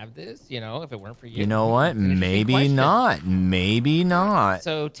didn't have this? You know, if it weren't for you. You know what? Maybe not. Maybe not.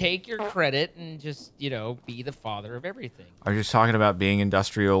 So take your credit and just be the father of everything. I was just talking about being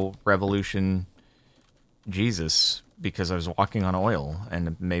Industrial Revolution Jesus because I was walking on oil,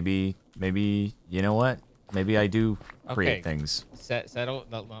 and maybe you know what? Maybe I do create things. Settle.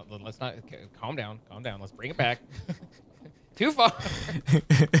 Let's not. Calm down. Let's bring it back. Too far.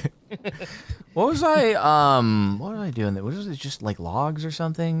 What was I doing? Was it just like logs or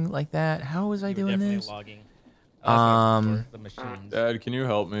something like that? How was I doing this? Logging. The machines. Dad, can you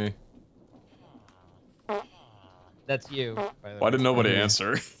help me? That's you. By the way. Why did nobody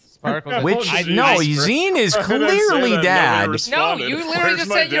answer? Sparkles. Which no, Zine is clearly dad. No, you literally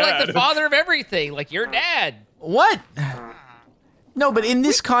just said you're like the father of everything, like your dad. What? No, but in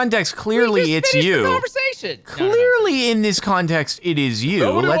this context, clearly it's you. The conversation. Clearly, in this context, it is you.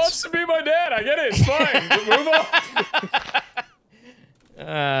 Nobody wants to be my dad. I get it. It's fine. Move on.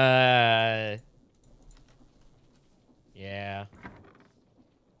 Yeah.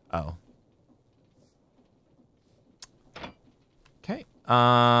 Oh. Okay.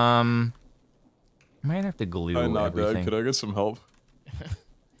 I might have to glue I'm not everything. dead. Could I get some help?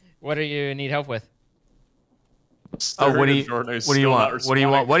 What do you need help with? Oh, what do you want? What do you want? What do you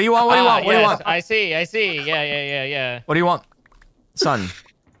want? What do you want? What do you want? What do you want? I see. Yeah. What do you want? Son.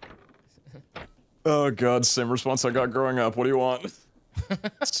 Oh god, same response I got growing up. What do you want?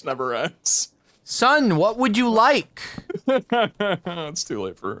 This never ends. Son, what would you like? It's too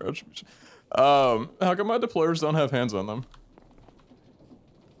late for attribution. How come my deployers don't have hands on them?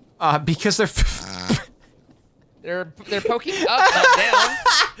 Because they're they're poking up, not down.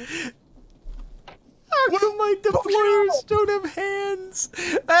 How come my deployers don't have hands?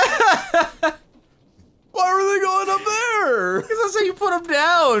 Why were they going up there? Because that's how you put them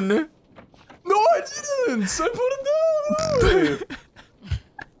down. No, I didn't. I put them down.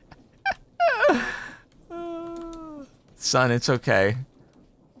 Son, it's okay.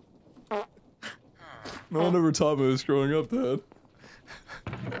 No one ever taught me this growing up, Dad.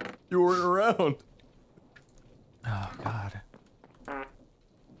 You weren't around. Oh, God. I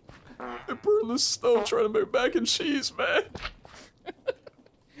burned the stove trying to make mac and cheese, man.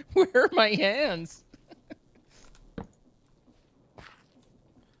 Where are my hands? Do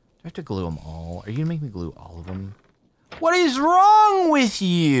I have to glue them all? Are you gonna make me glue all of them? What is wrong with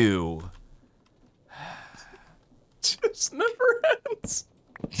you? Just never ends.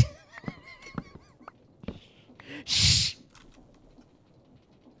 Shh.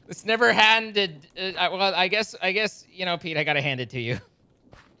 It's never handed. Well, I guess you know, Pete. I gotta hand it to you.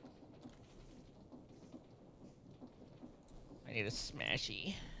 I need a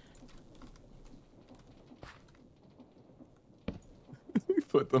smashy. We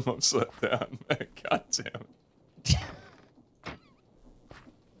put them upside down, man. God damn it.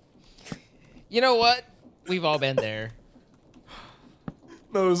 You know what? We've all been there.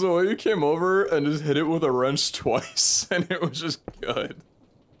 No, it was the way you came over and just hit it with a wrench twice, and it was just good.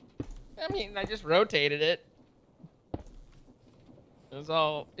 I mean, I just rotated it. It was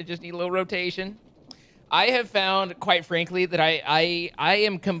all. It just need a little rotation. I have found, quite frankly, that I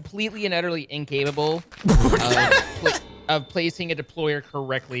am completely and utterly incapable of placing a deployer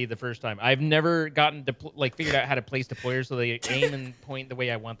correctly the first time. I've never gotten figured out how to place deployers so they aim and point the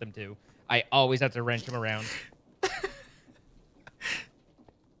way I want them to. I always have to wrench them around.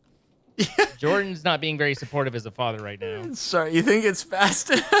 Jordan's not being very supportive as a father right now. Sorry, you think it's fast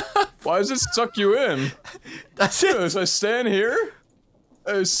enough? Why does it suck you in? That's it. As I stand here,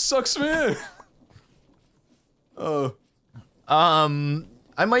 it sucks me in.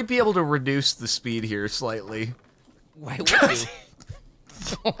 I might be able to reduce the speed here slightly. Why would you?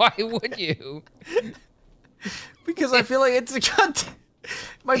 Why would you? Because I feel like it's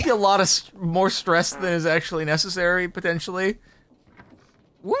might be a lot of more stress than is actually necessary, potentially.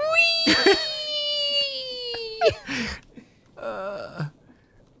 Whee!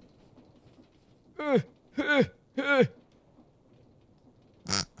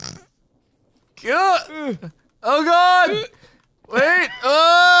 Oh God! Wait!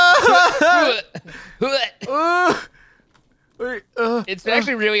 Wait! It's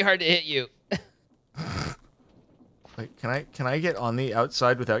actually really hard to hit you. Wait, can I get on the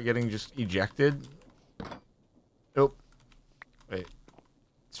outside without getting just ejected? Nope. Wait.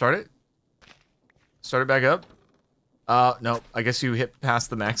 Start it? Start it back up? No. I guess you hit past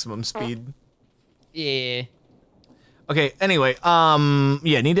the maximum speed. Yeah. Okay, anyway,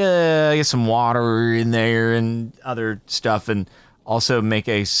 yeah, need to get some water in there and other stuff, and also make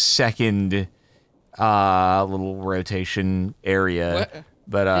a second, little rotation area. What?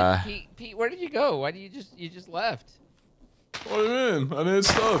 But, Pete, where did you go? Why did you just left? What do you mean? I need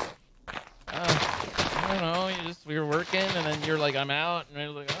stuff. I don't know. We were working, and then you're like, I'm out, and I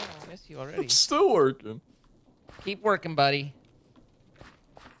was like, oh, I miss you already. I'm still working. Keep working, buddy.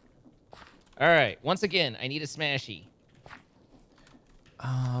 All right. Once again, I need a smashy.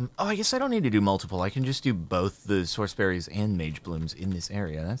 oh, I guess I don't need to do multiple. I can just do both the source berries and mage blooms in this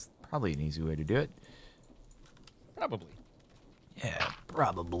area. That's probably an easy way to do it. Probably. Yeah,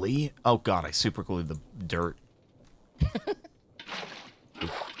 probably. Oh God, I super glued the dirt.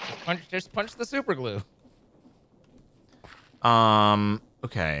 Just punch the super glue.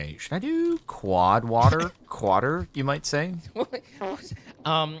 Okay, should I do quad water? Quader, you might say? Okay,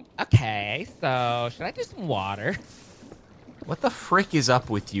 so should I do some water? What the frick is up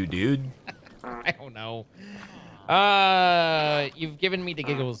with you, dude? I don't know. You've given me the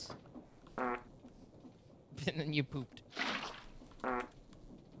giggles. And then you pooped.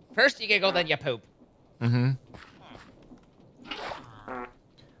 First you giggle, then you poop. Mm-hmm.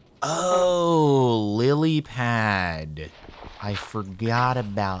 Oh, lily pad. I forgot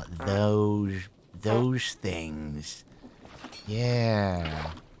about those things.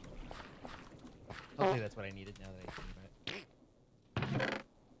 Yeah. Hopefully that's what I needed now that I think about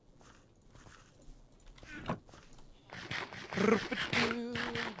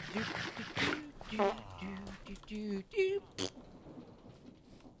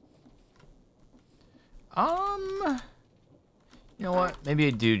it. You know what? Maybe I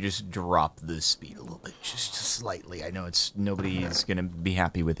do just drop the speed a little bit, just slightly. I know nobody's gonna be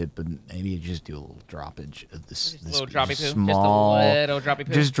happy with it, but maybe just do a little droppage of this. Just a little droppy poo. Small, just a little droppy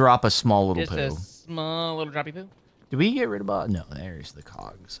poo. Just drop a small little just poo. Just a small little droppy poo. Did we get rid of no, there's the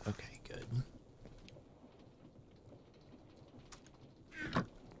cogs. Okay, good.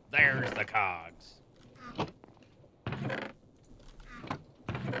 There's the cogs.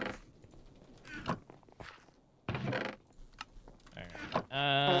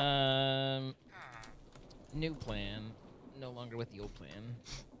 Alright. New plan. No longer with the old plan.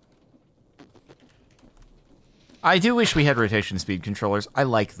 I do wish we had rotation speed controllers. I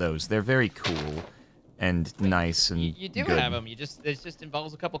like those. They're very cool and nice and you do good. have them. It just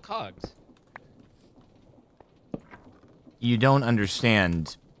involves a couple cogs. You don't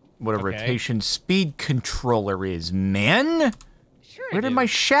understand what a rotation speed controller is, man. Sure. Where did my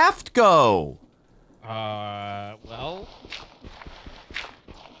shaft go? Well.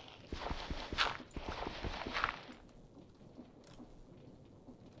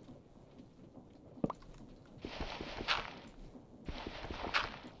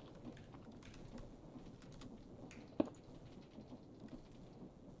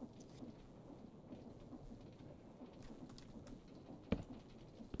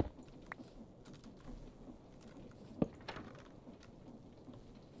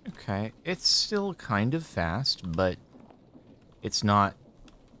 Okay, it's still kind of fast, but it's not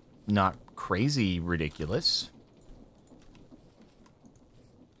crazy ridiculous.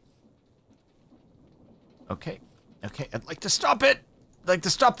 Okay, I'd like to stop it. I'd like to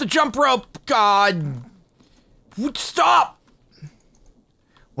stop the jump rope. God, stop!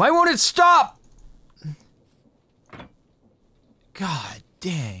 Why won't it stop? God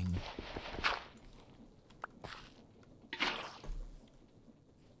dang.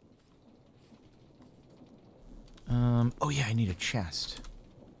 Oh yeah, I need a chest.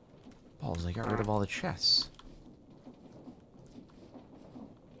 Balls, I got rid of all the chests.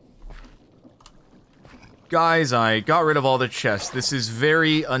 Guys, I got rid of all the chests. This is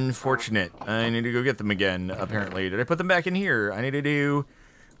very unfortunate. I need to go get them again, apparently. Did I put them back in here? I need to do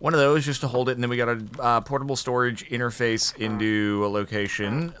one of those just to hold it, and then we got a portable storage interface into a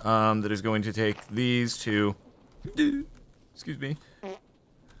location that is going to take these to... Excuse me.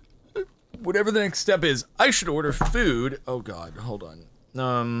 Whatever the next step is, I should order food. Oh god, hold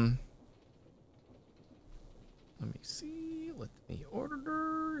on. Let me see. Let me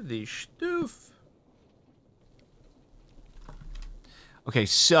order the stuff. Okay,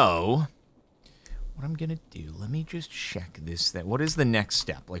 so what I'm gonna do, let me just check this thing. What is the next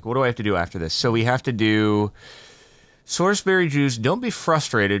step? Like, what do I have to do after this? So we have to do sourceberry juice, don't be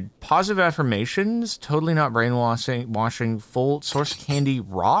frustrated, positive affirmations, totally not brainwashing, full source candy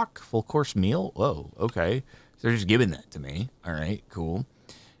rock, full course meal. Whoa, okay. So they're just giving that to me. All right, cool.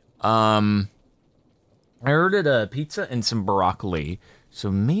 I ordered a pizza and some broccoli.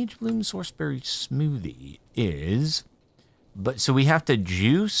 So Mage Bloom Sourceberry Smoothie is, but so we have to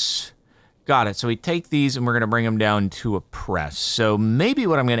juice. Got it. So we take these and we're going to bring them down to a press. So maybe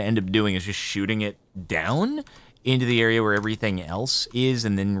what I'm going to end up doing is just shooting it down into the area where everything else is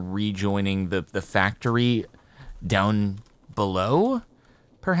and then rejoining the factory down below,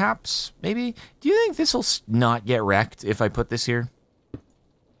 perhaps, maybe. Do you think this will not get wrecked if I put this here?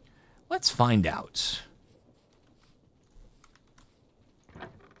 Let's find out.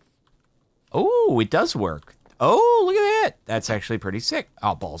 Oh, it does work. Oh, look at that. That's actually pretty sick.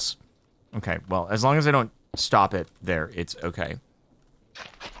 Oh, balls. Okay, well, as long as I don't stop it there, it's okay.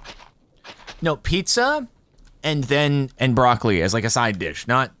 No, pizza and broccoli as like a side dish,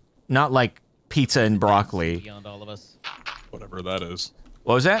 not like pizza and broccoli. Beyond all of us. Whatever that is.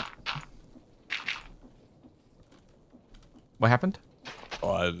 What was that? What happened?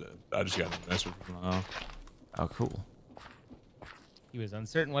 Oh, I just got a message from Oh, cool. He was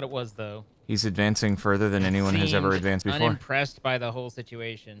uncertain what it was, though. He's advancing further than anyone has ever advanced before. Unimpressed by the whole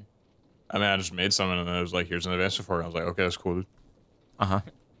situation. I mean, I just made something and I was like, here's an advance before. And I was like, okay, that's cool, dude. Uh-huh.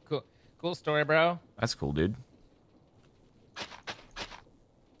 Cool story, bro. That's cool, dude.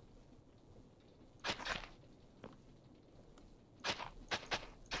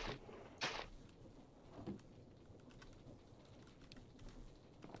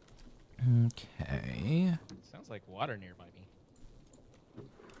 Okay. Sounds like water nearby me.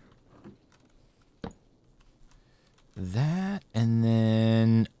 That, and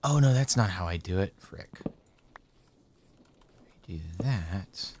then... Oh, no, that's not how I do it. Frick. We do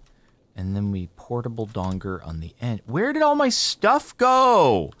that. And then we portable donger on the end. Where did all my stuff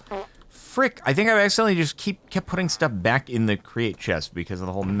go? Frick. I think I accidentally just kept putting stuff back in the create chest because of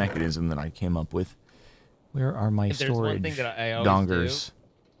the whole mechanism that I came up with. Where are my storage one thing that I always dongers? Do,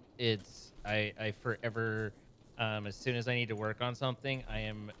 it's I forever, as soon as I need to work on something, I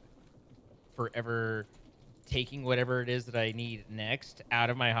am forever taking whatever it is that I need next out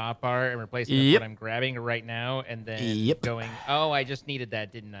of my hotbar and replacing it with what I'm grabbing right now, and then going, oh, I just needed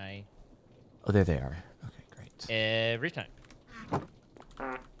that, didn't I? Oh, there they are. Okay, great. Every time.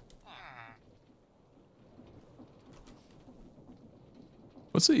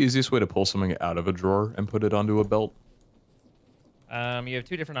 What's the easiest way to pull something out of a drawer and put it onto a belt? You have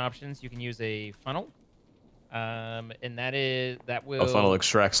two different options. You can use a funnel, and that will... A funnel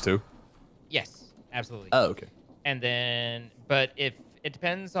extracts too? Yes, absolutely. Oh, okay. And then, but if it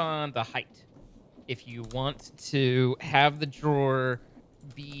depends on the height. If you want to have the drawer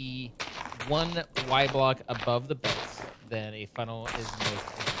be 1 Y block above the belts, then a funnel is most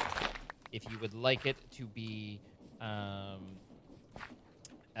convenient. If you would like it to be 1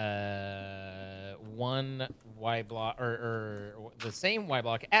 Y block or the same Y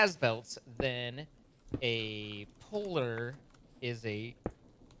block as belts, then a puller is a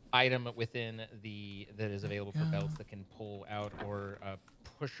item within that is available for belts that can pull out, or a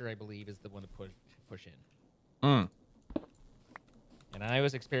pusher, I believe, is the one to push in. And I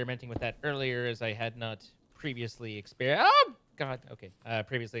was experimenting with that earlier, as I had not previously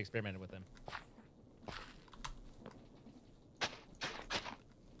previously experimented with them.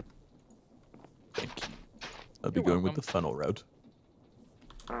 Thank you. I'll be going with the funnel route.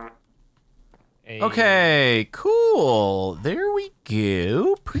 Okay, cool. There we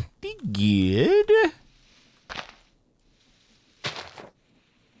go. Pretty good. I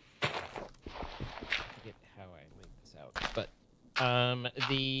forget how I laid this out, but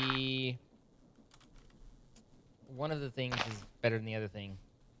one of the things is better than the other thing.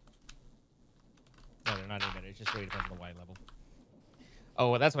 No, they're not any better. It just really depends on the Y level.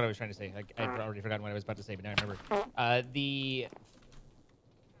 Oh, well, that's what I was trying to say. I'd already forgotten what I was about to say, but now I remember. The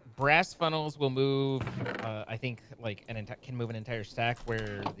brass funnels will move, I think, like can move an entire stack,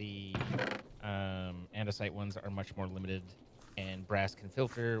 where the andesite ones are much more limited, and brass can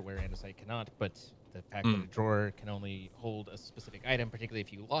filter where andesite cannot. But the fact that a drawer can only hold a specific item, particularly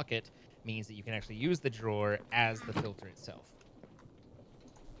if you lock it, means that you can actually use the drawer as the filter itself.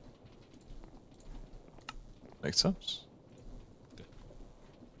 Makes sense. Good.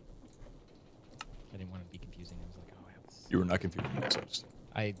 I didn't want to be confusing. I was like, oh, I have this. You were not confused. Makes sense.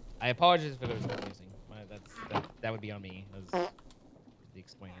 I apologize if it was confusing. That would be on me as the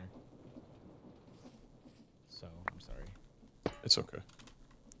explainer. So I'm sorry. It's okay.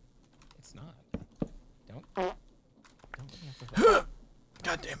 It's not. Don't let me have to help.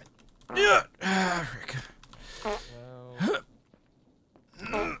 God damn it. Yeah. Frick.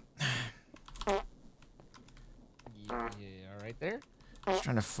 Yeah, all right there. Just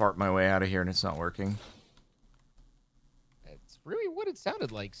trying to fart my way out of here and it's not working. That's really what it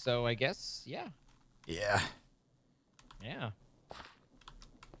sounded like. So I guess, yeah. Yeah. Yeah.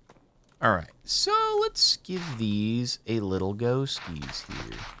 All right. So let's give these a little go skis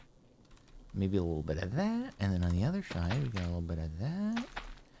here. Maybe a little bit of that. And then on the other side, we got a little bit of that.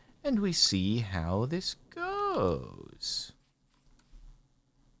 And we see how this goes.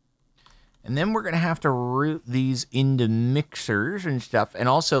 And then we're going to have to route these into mixers and stuff. And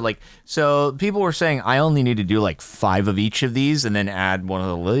also, like, so people were saying I only need to do like 5 of each of these and then add one of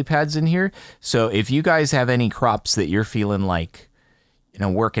the lily pads in here. So if you guys have any crops that you're feeling like, you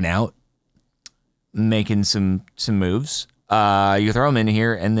know, working out, making some moves, you throw them in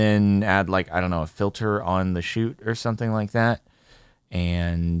here and then add, like, I don't know, a filter on the chute or something like that.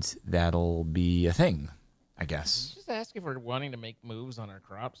 And that'll be a thing, I guess. Just ask if we're wanting to make moves on our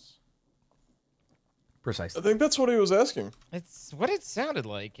crops. Precisely. I think that's what he was asking. It's what it sounded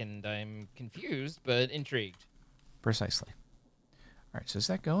like, and I'm confused but intrigued. Precisely. All right, so is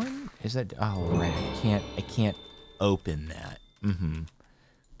that going? Is that? Oh, right. I can't open that.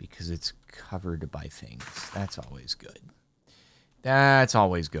 Because it's covered by things. That's always good. That's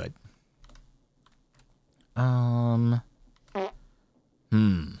always good. Is there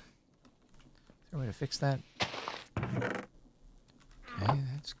a way to fix that? Okay,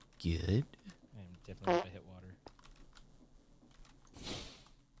 that's good. I'm definitely going to hit water.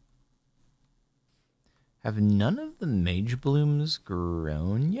 Have none of the mage blooms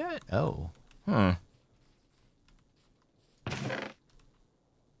grown yet? Oh. Huh.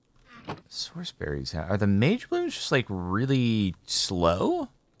 Source berries. Are the mage blooms just like really slow?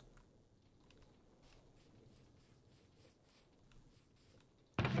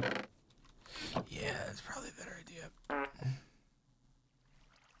 Yeah, that's probably a better idea.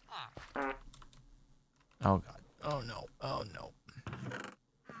 Oh god. Oh no. Oh no.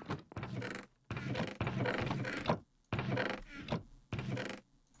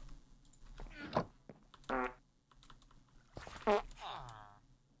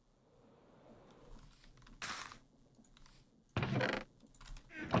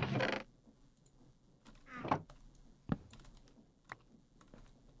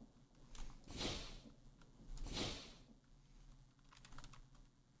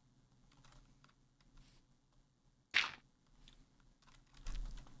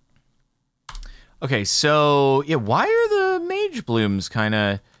 Okay, so, yeah, why are the mage blooms kind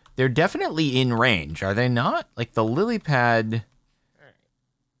of... They're definitely in range, are they not? Like, the lily pad...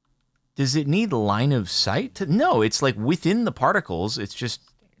 Does it need line of sight? No, it's, like, within the particles. It's just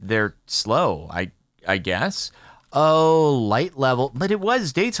they're slow, I guess. Oh, light level. But it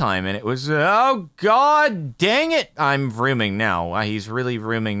was daytime, and it was... Oh, God dang it! I'm vrooming now. He's really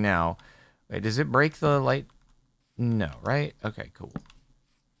vrooming now. Wait, does it break the light? No, right? Okay, cool.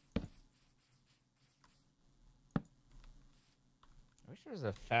 There's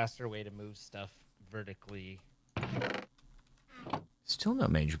a faster way to move stuff vertically. Still no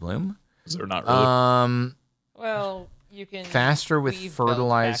mage bloom. Is there not really? Well, you can faster with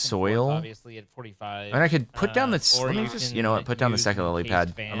fertilized soil. Forth, obviously at 45. And I could put down the. Or Let me just, you know what? Put down the second lily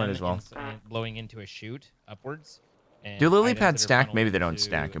pad. I might as well. Blowing into a chute upwards. Do lily pads stack? Maybe they don't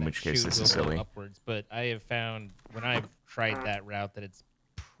stack. In which case, this is silly. Upwards, but I have found when I've tried that route that it's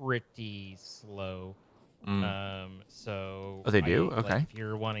pretty slow. So they do? Okay. Like, if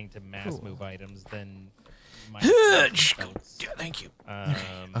you're wanting to mass move items, then thank you.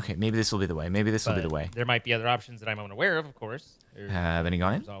 Okay, maybe this will be the way. Maybe this will be the way. There might be other options that I'm unaware of course. Have any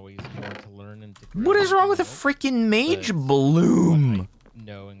gone in? There's always more to learn and to grow. What is wrong with a freaking mage bloom?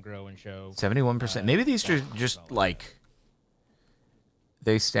 Know and grow and show. 71%. Maybe these are just like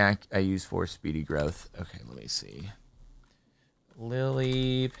they stack. I use for speedy growth. Okay, let me see.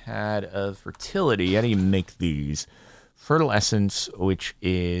 Lily pad of fertility. How do you make these? Fertile essence, which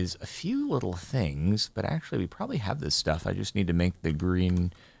is a few little things, but actually we probably have this stuff. I just need to make the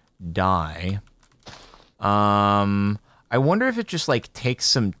green dye. I wonder if it just like takes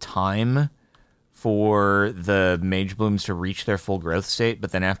some time for the mage blooms to reach their full growth state,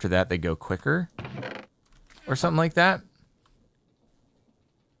 but then after that they go quicker or something like that.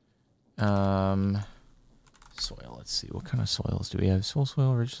 Soil. Let's see. What kind of soils do we have?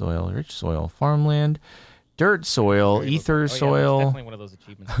 Soil, rich soil, farmland, dirt soil, ether soil. That's definitely one of those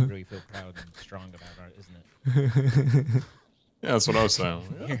achievements you really feel proud and strong about, isn't it? Yeah, that's what I was saying.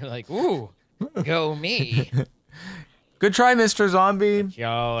 Yeah. You're like, ooh, go me. Good try, Mr. Zombie.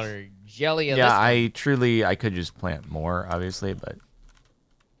 Y'all are jelly of yeah, I could just plant more, obviously, but.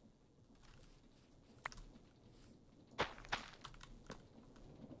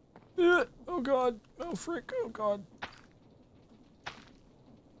 Oh god. Oh frick. Oh god.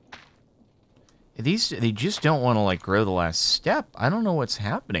 They just don't want to like grow the last step. I don't know what's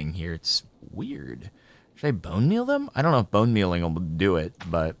happening here. It's weird. Should I bone meal them? I don't know if bone mealing will do it,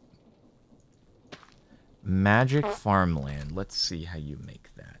 but magic farmland. Let's see how you make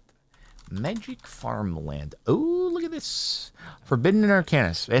that. Magic farmland. Oh, look at this. Forbidden and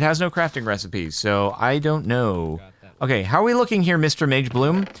Arcanus. It has no crafting recipes, so I don't know. Okay, how are we looking here, Mr. Mage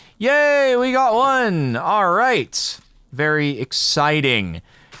Bloom? Yay, we got one. All right. Very exciting.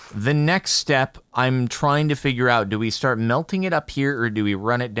 The next step, I'm trying to figure out, do we start melting it up here or do we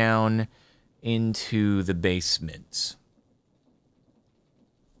run it down into the basement?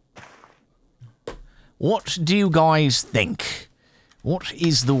 What do you guys think? What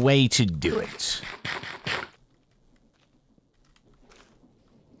is the way to do it?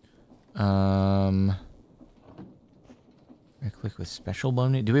 I click with special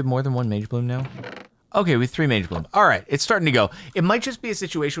bloom. Do we have more than one mage bloom now? Okay, we have 3 mage bloom. All right, it's starting to go. It might just be a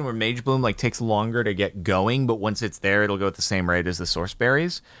situation where mage bloom like takes longer to get going, but once it's there, it'll go at the same rate as the source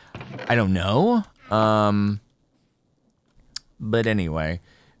berries. I don't know. But anyway,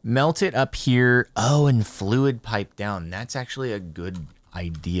 melt it up here. Oh, and fluid pipe down. That's actually a good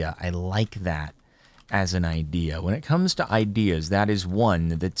idea. I like that as an idea. When it comes to ideas, that is one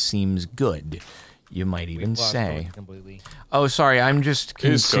that seems good. You might even say. Oh, sorry, I'm just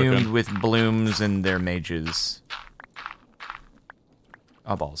consumed with blooms and their mages.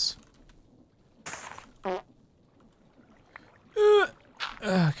 Oh, balls.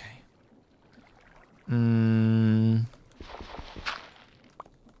 Okay.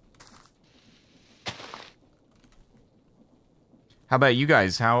 How about you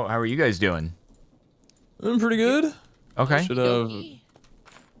guys? How are you guys doing? I'm pretty good. Okay. Should have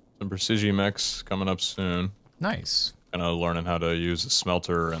some precision mechs coming up soon. Nice. Kind of learning how to use the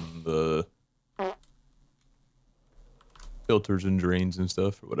smelter and the filters and drains and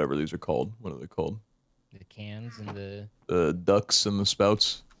stuff, or whatever these are called. What are they called? The cans and the ducks and the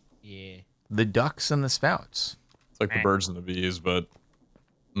spouts. Yeah. The ducks and the spouts. It's like the birds and the bees, but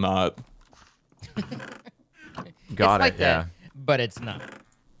not. Got it's it. Like yeah. that, but it's not.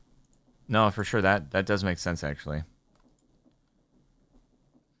 No, for sure. That does make sense, actually.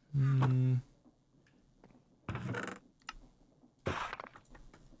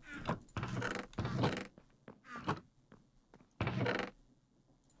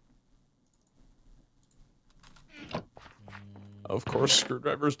 Of course,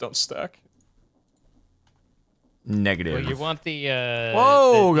 screwdrivers don't stack. Negative. Well, you want the.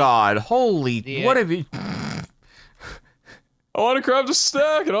 Whoa, God! Holy! What have you? I want to craft a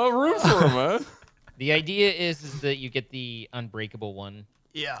stack. I don't have room for them, man. The idea is that you get the unbreakable one.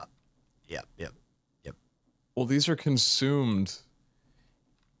 Yeah. Yep. Well, these are consumed.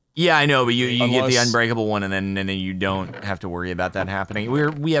 Yeah, I know, but you get the unbreakable one, and then you don't have to worry about that happening.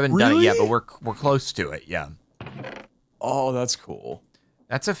 We haven't done it yet, but we're close to it. Yeah. Oh, that's cool.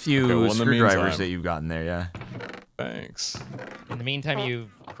 That's a few screwdrivers that you've gotten there. Yeah. Thanks. In the meantime, you've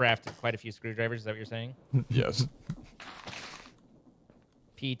crafted quite a few screwdrivers. Is that what you're saying? Yes.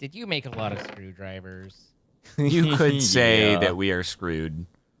 Pete, did you make a lot of screwdrivers? You could say that we are screwed.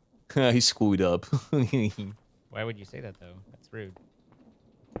 He's screwed up. Why would you say that, though? That's rude.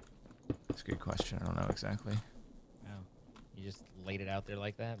 That's a good question. I don't know exactly. Wow. You just laid it out there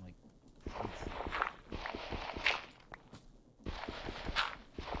like that? Like.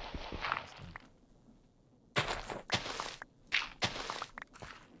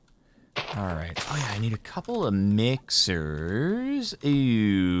 All right. Oh, yeah, I need a couple of mixers.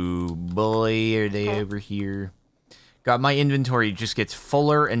 Ooh, boy, are they over here. God, my inventory just gets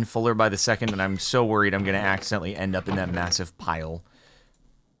fuller and fuller by the second, and I'm so worried I'm going to accidentally end up in that massive pile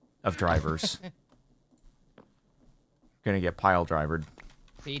of drivers. Going to get pile drivered.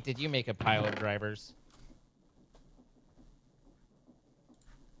 Pete, did you make a pile of drivers?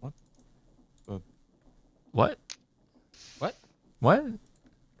 What? What? What? What?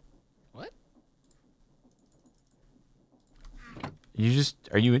 What?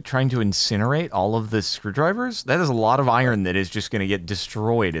 Are you trying to incinerate all of the screwdrivers? That is a lot of iron that is just going to get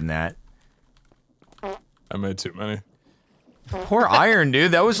destroyed in that. I made too many. Poor iron,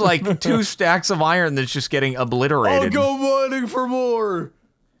 dude. That was like 2 stacks of iron that's just getting obliterated. I'll go mining for more.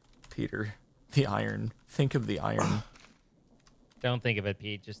 Peter, the iron. Think of the iron. Don't think of it,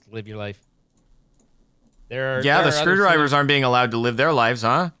 Pete. Just live your life. The screwdrivers aren't being allowed to live their lives,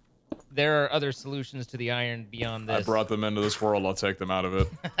 huh? There are other solutions to the iron beyond this. I brought them into this world. I'll take them out of it.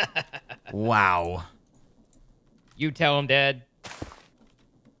 Wow. You tell him, Dad.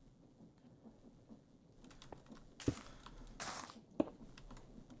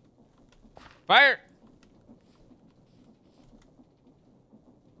 Fire!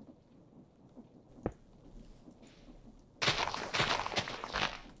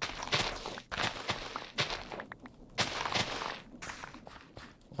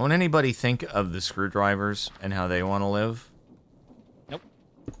 Won't anybody think of the screwdrivers and how they want to live? Nope.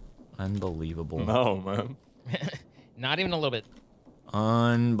 Unbelievable. No, man. Not even a little bit.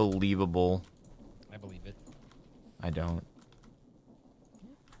 Unbelievable. I believe it. I don't.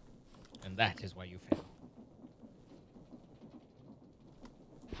 And that is why you fail.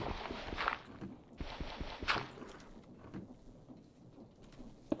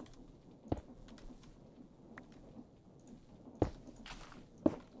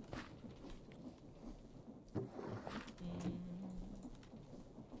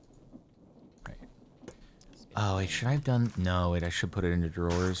 Oh, wait, should I have done... No, wait, I should put it into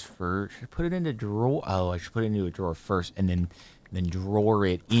drawers first. Should I put it into drawer? Oh, I should put it into a drawer first and then drawer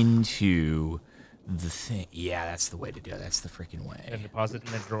it into the thing. Yeah, that's the way to do it. That's the freaking way. And deposit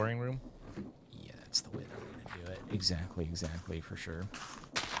in the drawing room? Yeah, that's the way that we're going to do it. Exactly, for sure.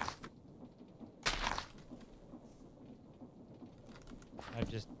 I've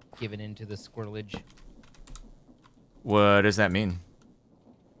just given in to the squirrelage. What does that mean?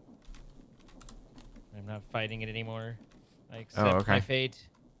 I'm not fighting it anymore. I accept okay. my fate.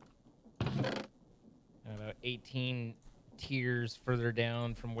 I'm about 18 tiers further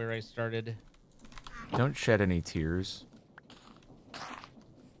down from where I started. Don't shed any tears.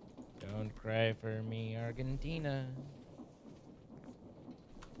 Don't cry for me, Argentina.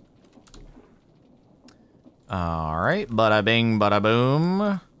 All right, bada bing, bada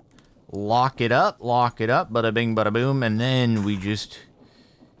boom. Lock it up, bada bing, bada boom, and then we just...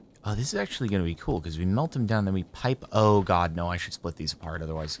 Oh, this is actually going to be cool because we melt them down, then we pipe... Oh, God, no, I should split these apart,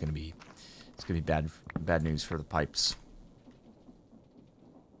 otherwise it's going to be bad news for the pipes.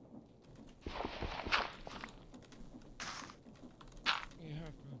 You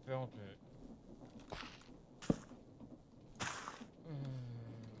have to build it.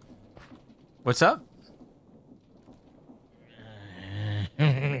 What's up?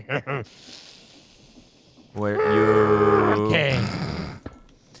 Where you... Okay.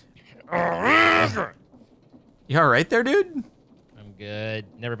 You all right there, dude? I'm good.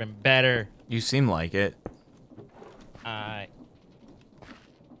 Never been better. You seem like it.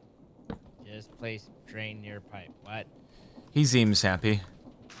 Just place drain near pipe. What? He seems happy.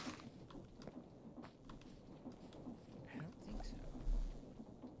 I don't think so.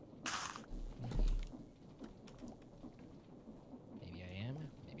 Maybe I am.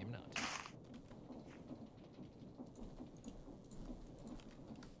 Maybe I'm not.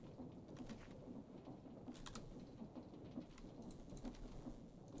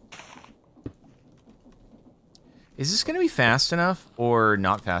 Is this going to be fast enough or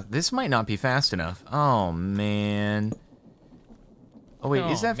not fast? This might not be fast enough. Oh, man. Oh, wait,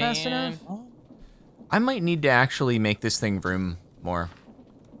 is that fast enough? I might need to actually make this thing vroom more.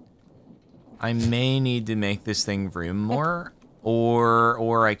 I may need to make this thing vroom more,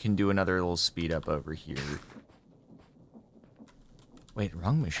 or I can do another little speed up over here. Wait,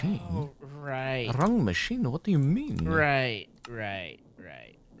 wrong machine? Oh, right. Wrong machine? What do you mean? Right.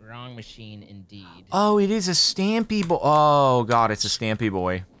 Wrong machine indeed. Oh, it is a Stampy boy. Oh, God, it's a Stampy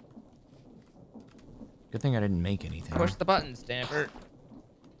boy. Good thing I didn't make anything. Push the button, Stamper.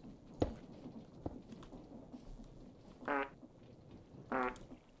 I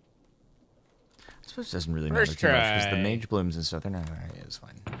suppose it doesn't really matter too much because the mage blooms and stuff, they're not. Yeah, it's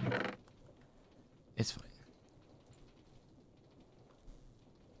fine. It's fine.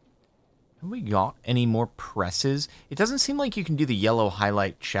 Have we got any more presses? It doesn't seem like you can do the yellow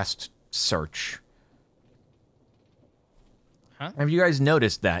highlight chest search. Huh? Have you guys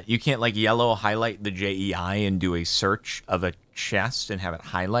noticed that? You can't like yellow highlight the JEI and do a search of a chest and have it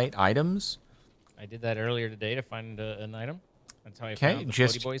highlight items? I did that earlier today to find an item. That's how I found the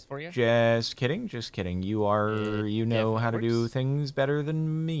floaty boys for you. Just kidding, just kidding. You know how to do things better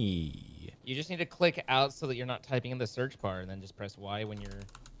than me. You just need to click out so that you're not typing in the search bar, and then just press Y when you're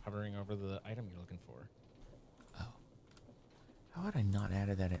hovering over the item you're looking for. Oh. How would I not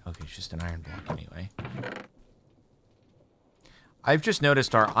added that in? Okay, it's just an iron block anyway. I've just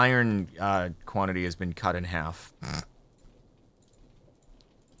noticed our iron quantity has been cut in half.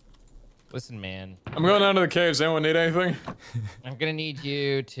 Listen, man. I'm going down to the caves. Anyone need anything? I'm gonna need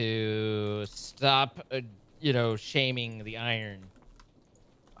you to stop, shaming the iron.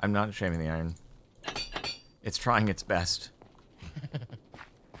 I'm not shaming the iron. It's trying its best.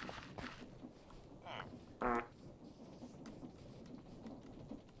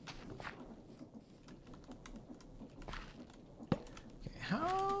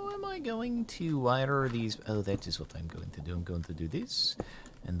 How am I going to wire these? Oh, that is what I'm going to do. I'm going to do this,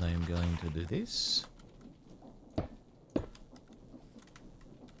 and I'm going to do this.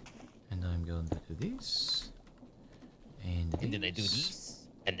 And I'm going to do this. And then I do this.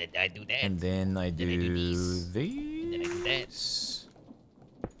 And then I do that. And then I do this. this.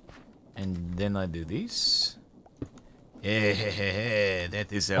 And then I do this. Yeah,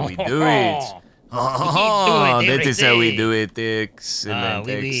 that is how we do it. Oh, that is how we do it. Excellent,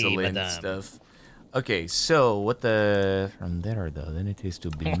 excellent stuff. Okay, so what from there though, then it is to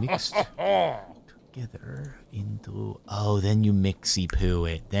be mixed together into. Oh, then you mixy poo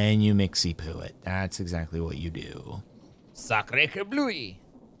it. Then you mixy poo it. That's exactly what you do. Sacre que bleu.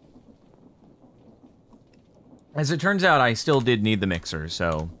 As it turns out, I still did need the mixer,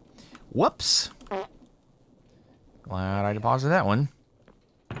 so whoops. Glad I deposited that one.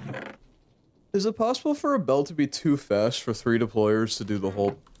 Is it possible for a bell to be too fast for 3 deployers to do the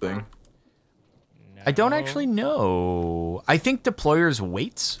whole thing? No. I don't actually know. I think deployers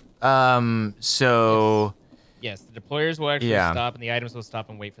waits. So... Yes, the deployers will actually stop, and the items will stop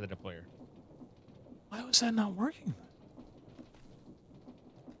and wait for the deployer. Why was that not working?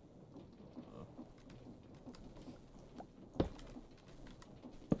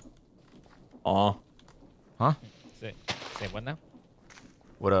 Huh? Say what now?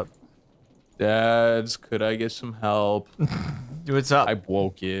 What up? Dads, could I get some help? What's up? I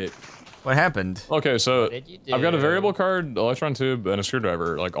broke it. What happened? Okay, so What did you do? I've got a variable card, electron tube, and a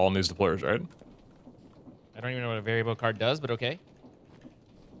screwdriver, like all needs deployers, right? I don't even know what a variable card does, but okay.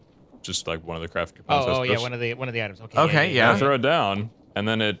 Just like one of the craft components. Oh yeah, one of the items. Okay. Okay, yeah. I throw it down, and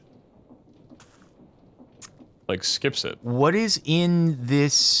then it like skips it. What is in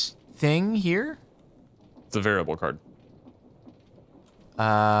this thing here? It's a variable card.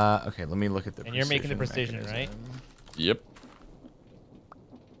 Okay, let me look at the. And you're making the precision, mechanism. Yep.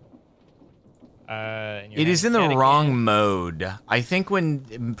 It is in the wrong mode. I think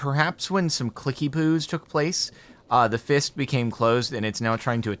perhaps when some clicky poos took place, the fist became closed and it's now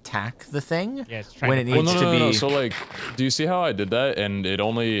trying to attack the thing. Yeah, it's trying when to it needs to be. No. So like, do you see how I did that? And it's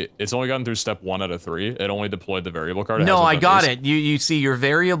only gotten through step 1 out of 3. It only deployed the variable card. No, I got it. You see, your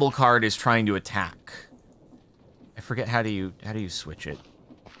variable card is trying to attack. I forget how do you switch it.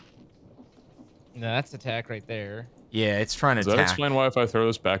 No, that's attack right there. Yeah, it's trying to Does that attack. explain why if I throw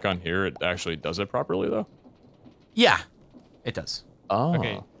this back on here, it actually does it properly though? Yeah, it does. Oh.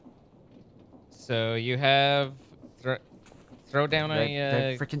 Okay. So you have throw down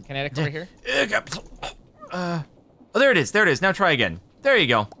a kinetic over here. Oh, there it is. There it is. Now try again. There you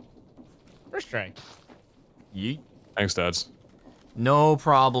go. First try. Yeet. Thanks, dads. No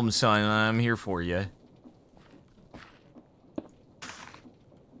problem, son. I'm here for you.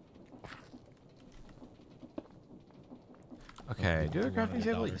 Okay, do a crafting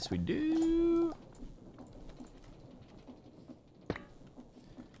table? Yes, we do.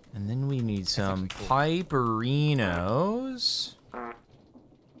 And then we need some piperinos.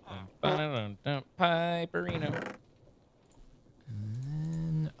 Piperino. And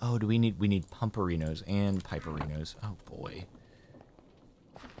then, oh, we need pumperinos and piperinos. Oh boy.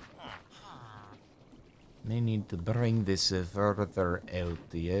 May need to bring this further out.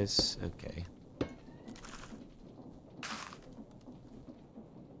 Yes, okay.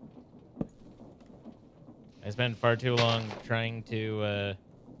 I spent far too long trying to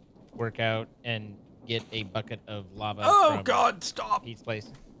work out and get a bucket of lava. Oh from God! Stop. Pete's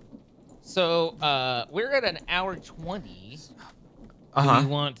place. So we're at an hour 20. Do we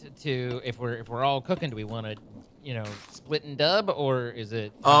want to, if we're all cooking, do we want to, split and dub, or is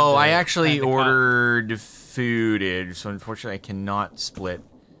it? Oh, I actually ordered foodage, so unfortunately I cannot split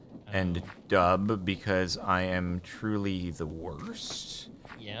and dub because I am truly the worst.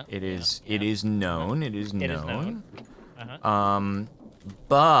 Yeah. It is. Yeah. It is known. It is known. It is known.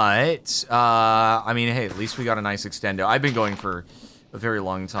 But I mean, hey, at least we got a nice extendo. I've been going for a very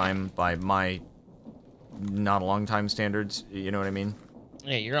long time by my not a long time standards. You know what I mean?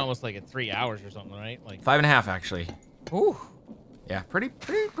 Yeah, you're almost like at 3 hours or something, right? Like 5.5 actually. Ooh. Yeah, pretty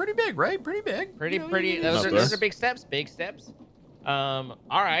big, right? Pretty big. Pretty. Those are big steps. Big steps. All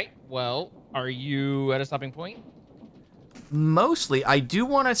right. Well, are you at a stopping point? Mostly, I do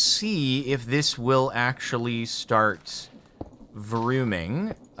want to see if this will actually start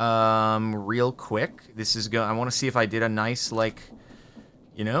vrooming real quick. This is I want to see if I did a nice, like,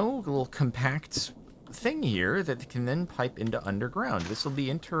 little compact thing here that can then pipe into underground. This will be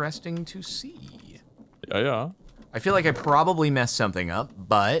interesting to see. Yeah. I feel like I probably messed something up,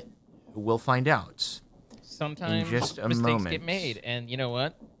 but we'll find out. Sometimes in just a mistakes moment. get made, and you know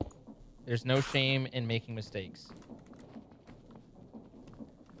what? There's no shame in making mistakes.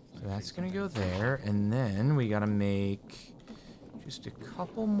 So that's gonna go there, and then we gotta make just a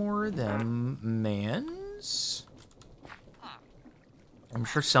couple more of them mans. I'm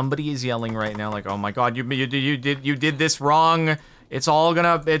sure somebody is yelling right now, like, "Oh my God, you did this wrong. It's all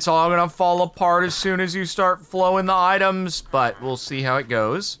gonna fall apart as soon as you start flowing the items." But we'll see how it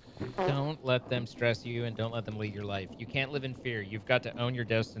goes. Don't let them stress you, and don't let them lead your life. You can't live in fear. You've got to own your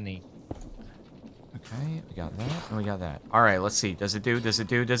destiny. Okay, we got that, and we got that. All right, let's see. Does it do? Does it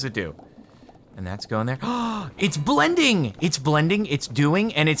do? Does it do? And that's going there. It's blending! It's blending, it's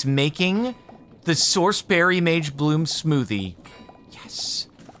doing, and it's making the Sourceberry Mage Bloom smoothie. Yes.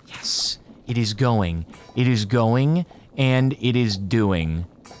 Yes. It is going. It is going, and it is doing.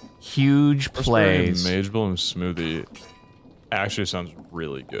 Huge plays. Mage Bloom smoothie actually sounds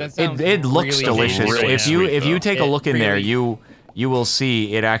really good. It looks really delicious. really if you take a look in there, really- you will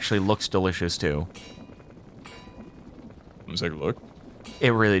see it actually looks delicious too. Let's take a look.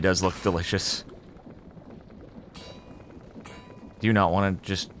 It really does look delicious. Do you not want to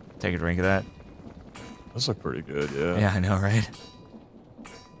just take a drink of that? Those look pretty good, yeah. Yeah, I know, right?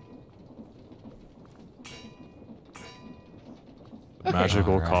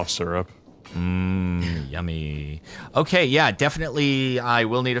 Magical Alright. cough syrup. Yummy. Okay, yeah, definitely I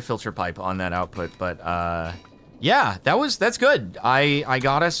will need a filter pipe on that output, but yeah, that's good. I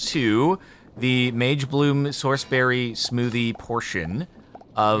got us to the Mage Bloom Sourceberry smoothie portion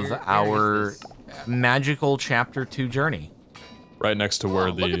of Where our is this? magical chapter 2 journey. Right next to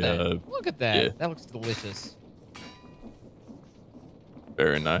where the look at that. Look at that. yeah. That looks delicious.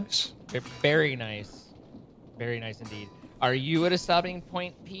 Very nice. Very nice. Very nice indeed. Are you at a stopping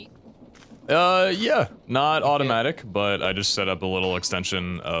point, Pete? Yeah, not automatic, but I just set up a little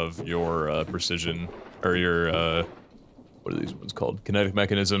extension of your precision, or your, what are these ones called? Kinetic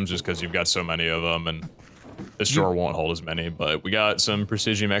mechanisms, just because you've got so many of them, and this drawer won't hold as many, but we got some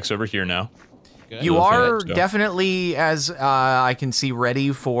precision mechs over here now. Good. You are so. definitely, as I can see,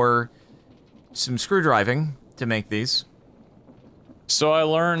 ready for some screwdriving to make these. So I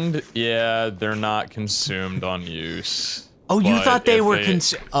learned, yeah, they're not consumed on use. Oh, you but thought they if were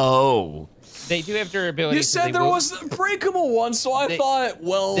Oh. They do have durability. You so said there was a breakable one, so I thought,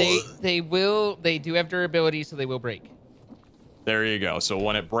 well... They do have durability, so they will break. There you go. So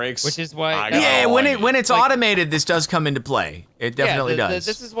when it breaks... Which is why... Yeah, when it's automated, this does come into play. It definitely does.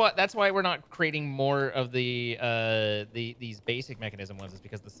 That's why we're not creating more of these basic mechanism ones, is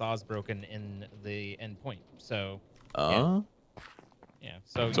because the saw's broken in the endpoint. So... Yeah.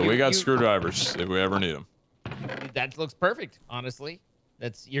 So we got screwdrivers if we ever need them. That looks perfect, honestly.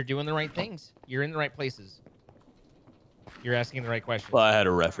 You're doing the right things. You're in the right places. You're asking the right questions. Well, I had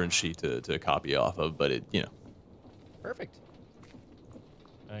a reference sheet to copy off of, but it, Perfect.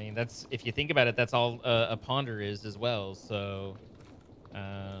 I mean, if you think about it, that's all a ponder is as well. So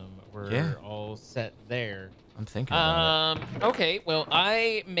we're all set there. I'm thinking about it. Okay, well,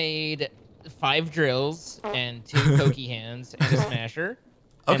 I made 5 drills and 2 pokey hands and a smasher.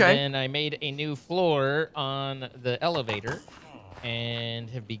 Okay. And then I made a new floor on the elevator and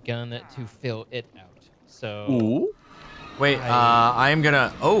have begun to fill it out. So. Ooh. Wait, I am gonna.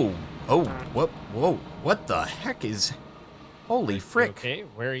 What the heck is? Holy frick! Okay,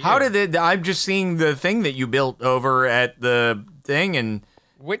 where are you? How did it? I'm just seeing the thing that you built over at the thing, and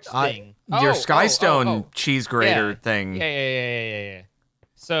which thing? Your Skystone cheese grater thing. Yeah.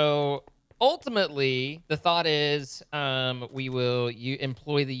 So ultimately, the thought is, we will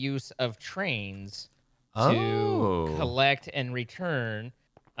employ the use of trains to collect and return.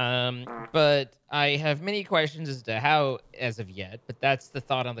 But I have many questions as to how, as of yet. But that's the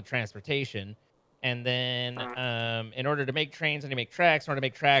thought on the transportation. And then, in order to make trains, I need to make tracks. In order to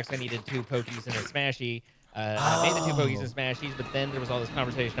make tracks, I needed 2 pokies and a smashy. I made the 2 pokies and smashies, but then there was all this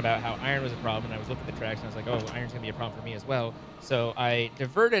conversation about how iron was a problem, and I was looking at the tracks, and I was like, oh, iron's gonna be a problem for me as well. So I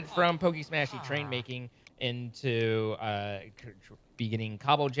diverted from pokey smashy train making into beginning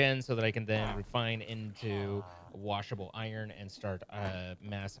cobble gen, so that I can then refine into washable iron and start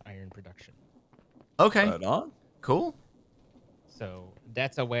mass iron production. Okay. Right on. Cool. So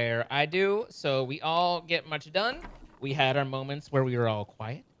that's where I do. So we all get much done. We had our moments where we were all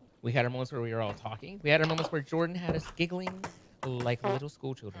quiet. We had our moments where we were all talking. We had our moments where Jordan had us giggling like little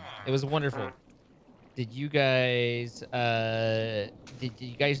school children. It was wonderful. Did you guys know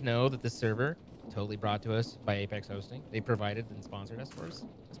that the server totally brought to us by Apex Hosting? They provided and sponsored us for us.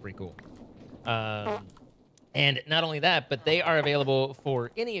 That's pretty cool. And not only that, but they are available for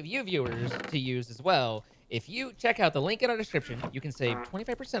any of you viewers to use as well. If you check out the link in our description, you can save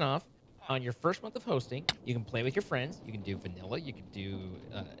 25% off on your first month of hosting. You can play with your friends. You can do vanilla. You can do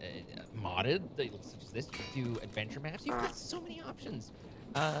modded, such as this. You can do adventure maps. You've got so many options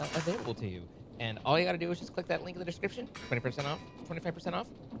available to you. And all you got to do is just click that link in the description. 20% off, 25% off.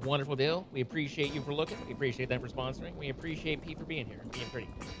 Wonderful deal. We appreciate you for looking. We appreciate them for sponsoring. We appreciate Pete for being here, being pretty.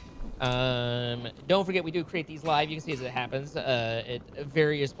 Don't forget, we do create these live. You can see as it happens at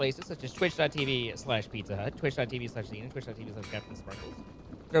various places, such as twitch.tv/Pizza Hut, twitch.tv/Dean, twitch.tv/CaptainSparkles.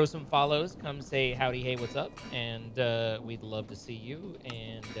 Throw some follows. Come say howdy, hey, what's up? And we'd love to see you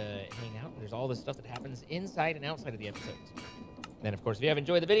and hang out. There's all this stuff that happens inside and outside of the episodes. Then, of course, if you have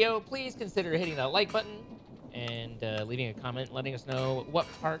enjoyed the video, please consider hitting that like button and leaving a comment, letting us know what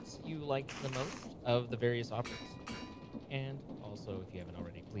parts you liked the most of the various offerings. And also, if you haven't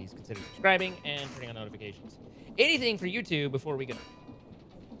already, please consider subscribing and turning on notifications. Anything for you two before we go?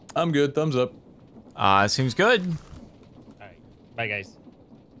 I'm good. Thumbs up. Seems good. All right. Bye, guys.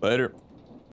 Later.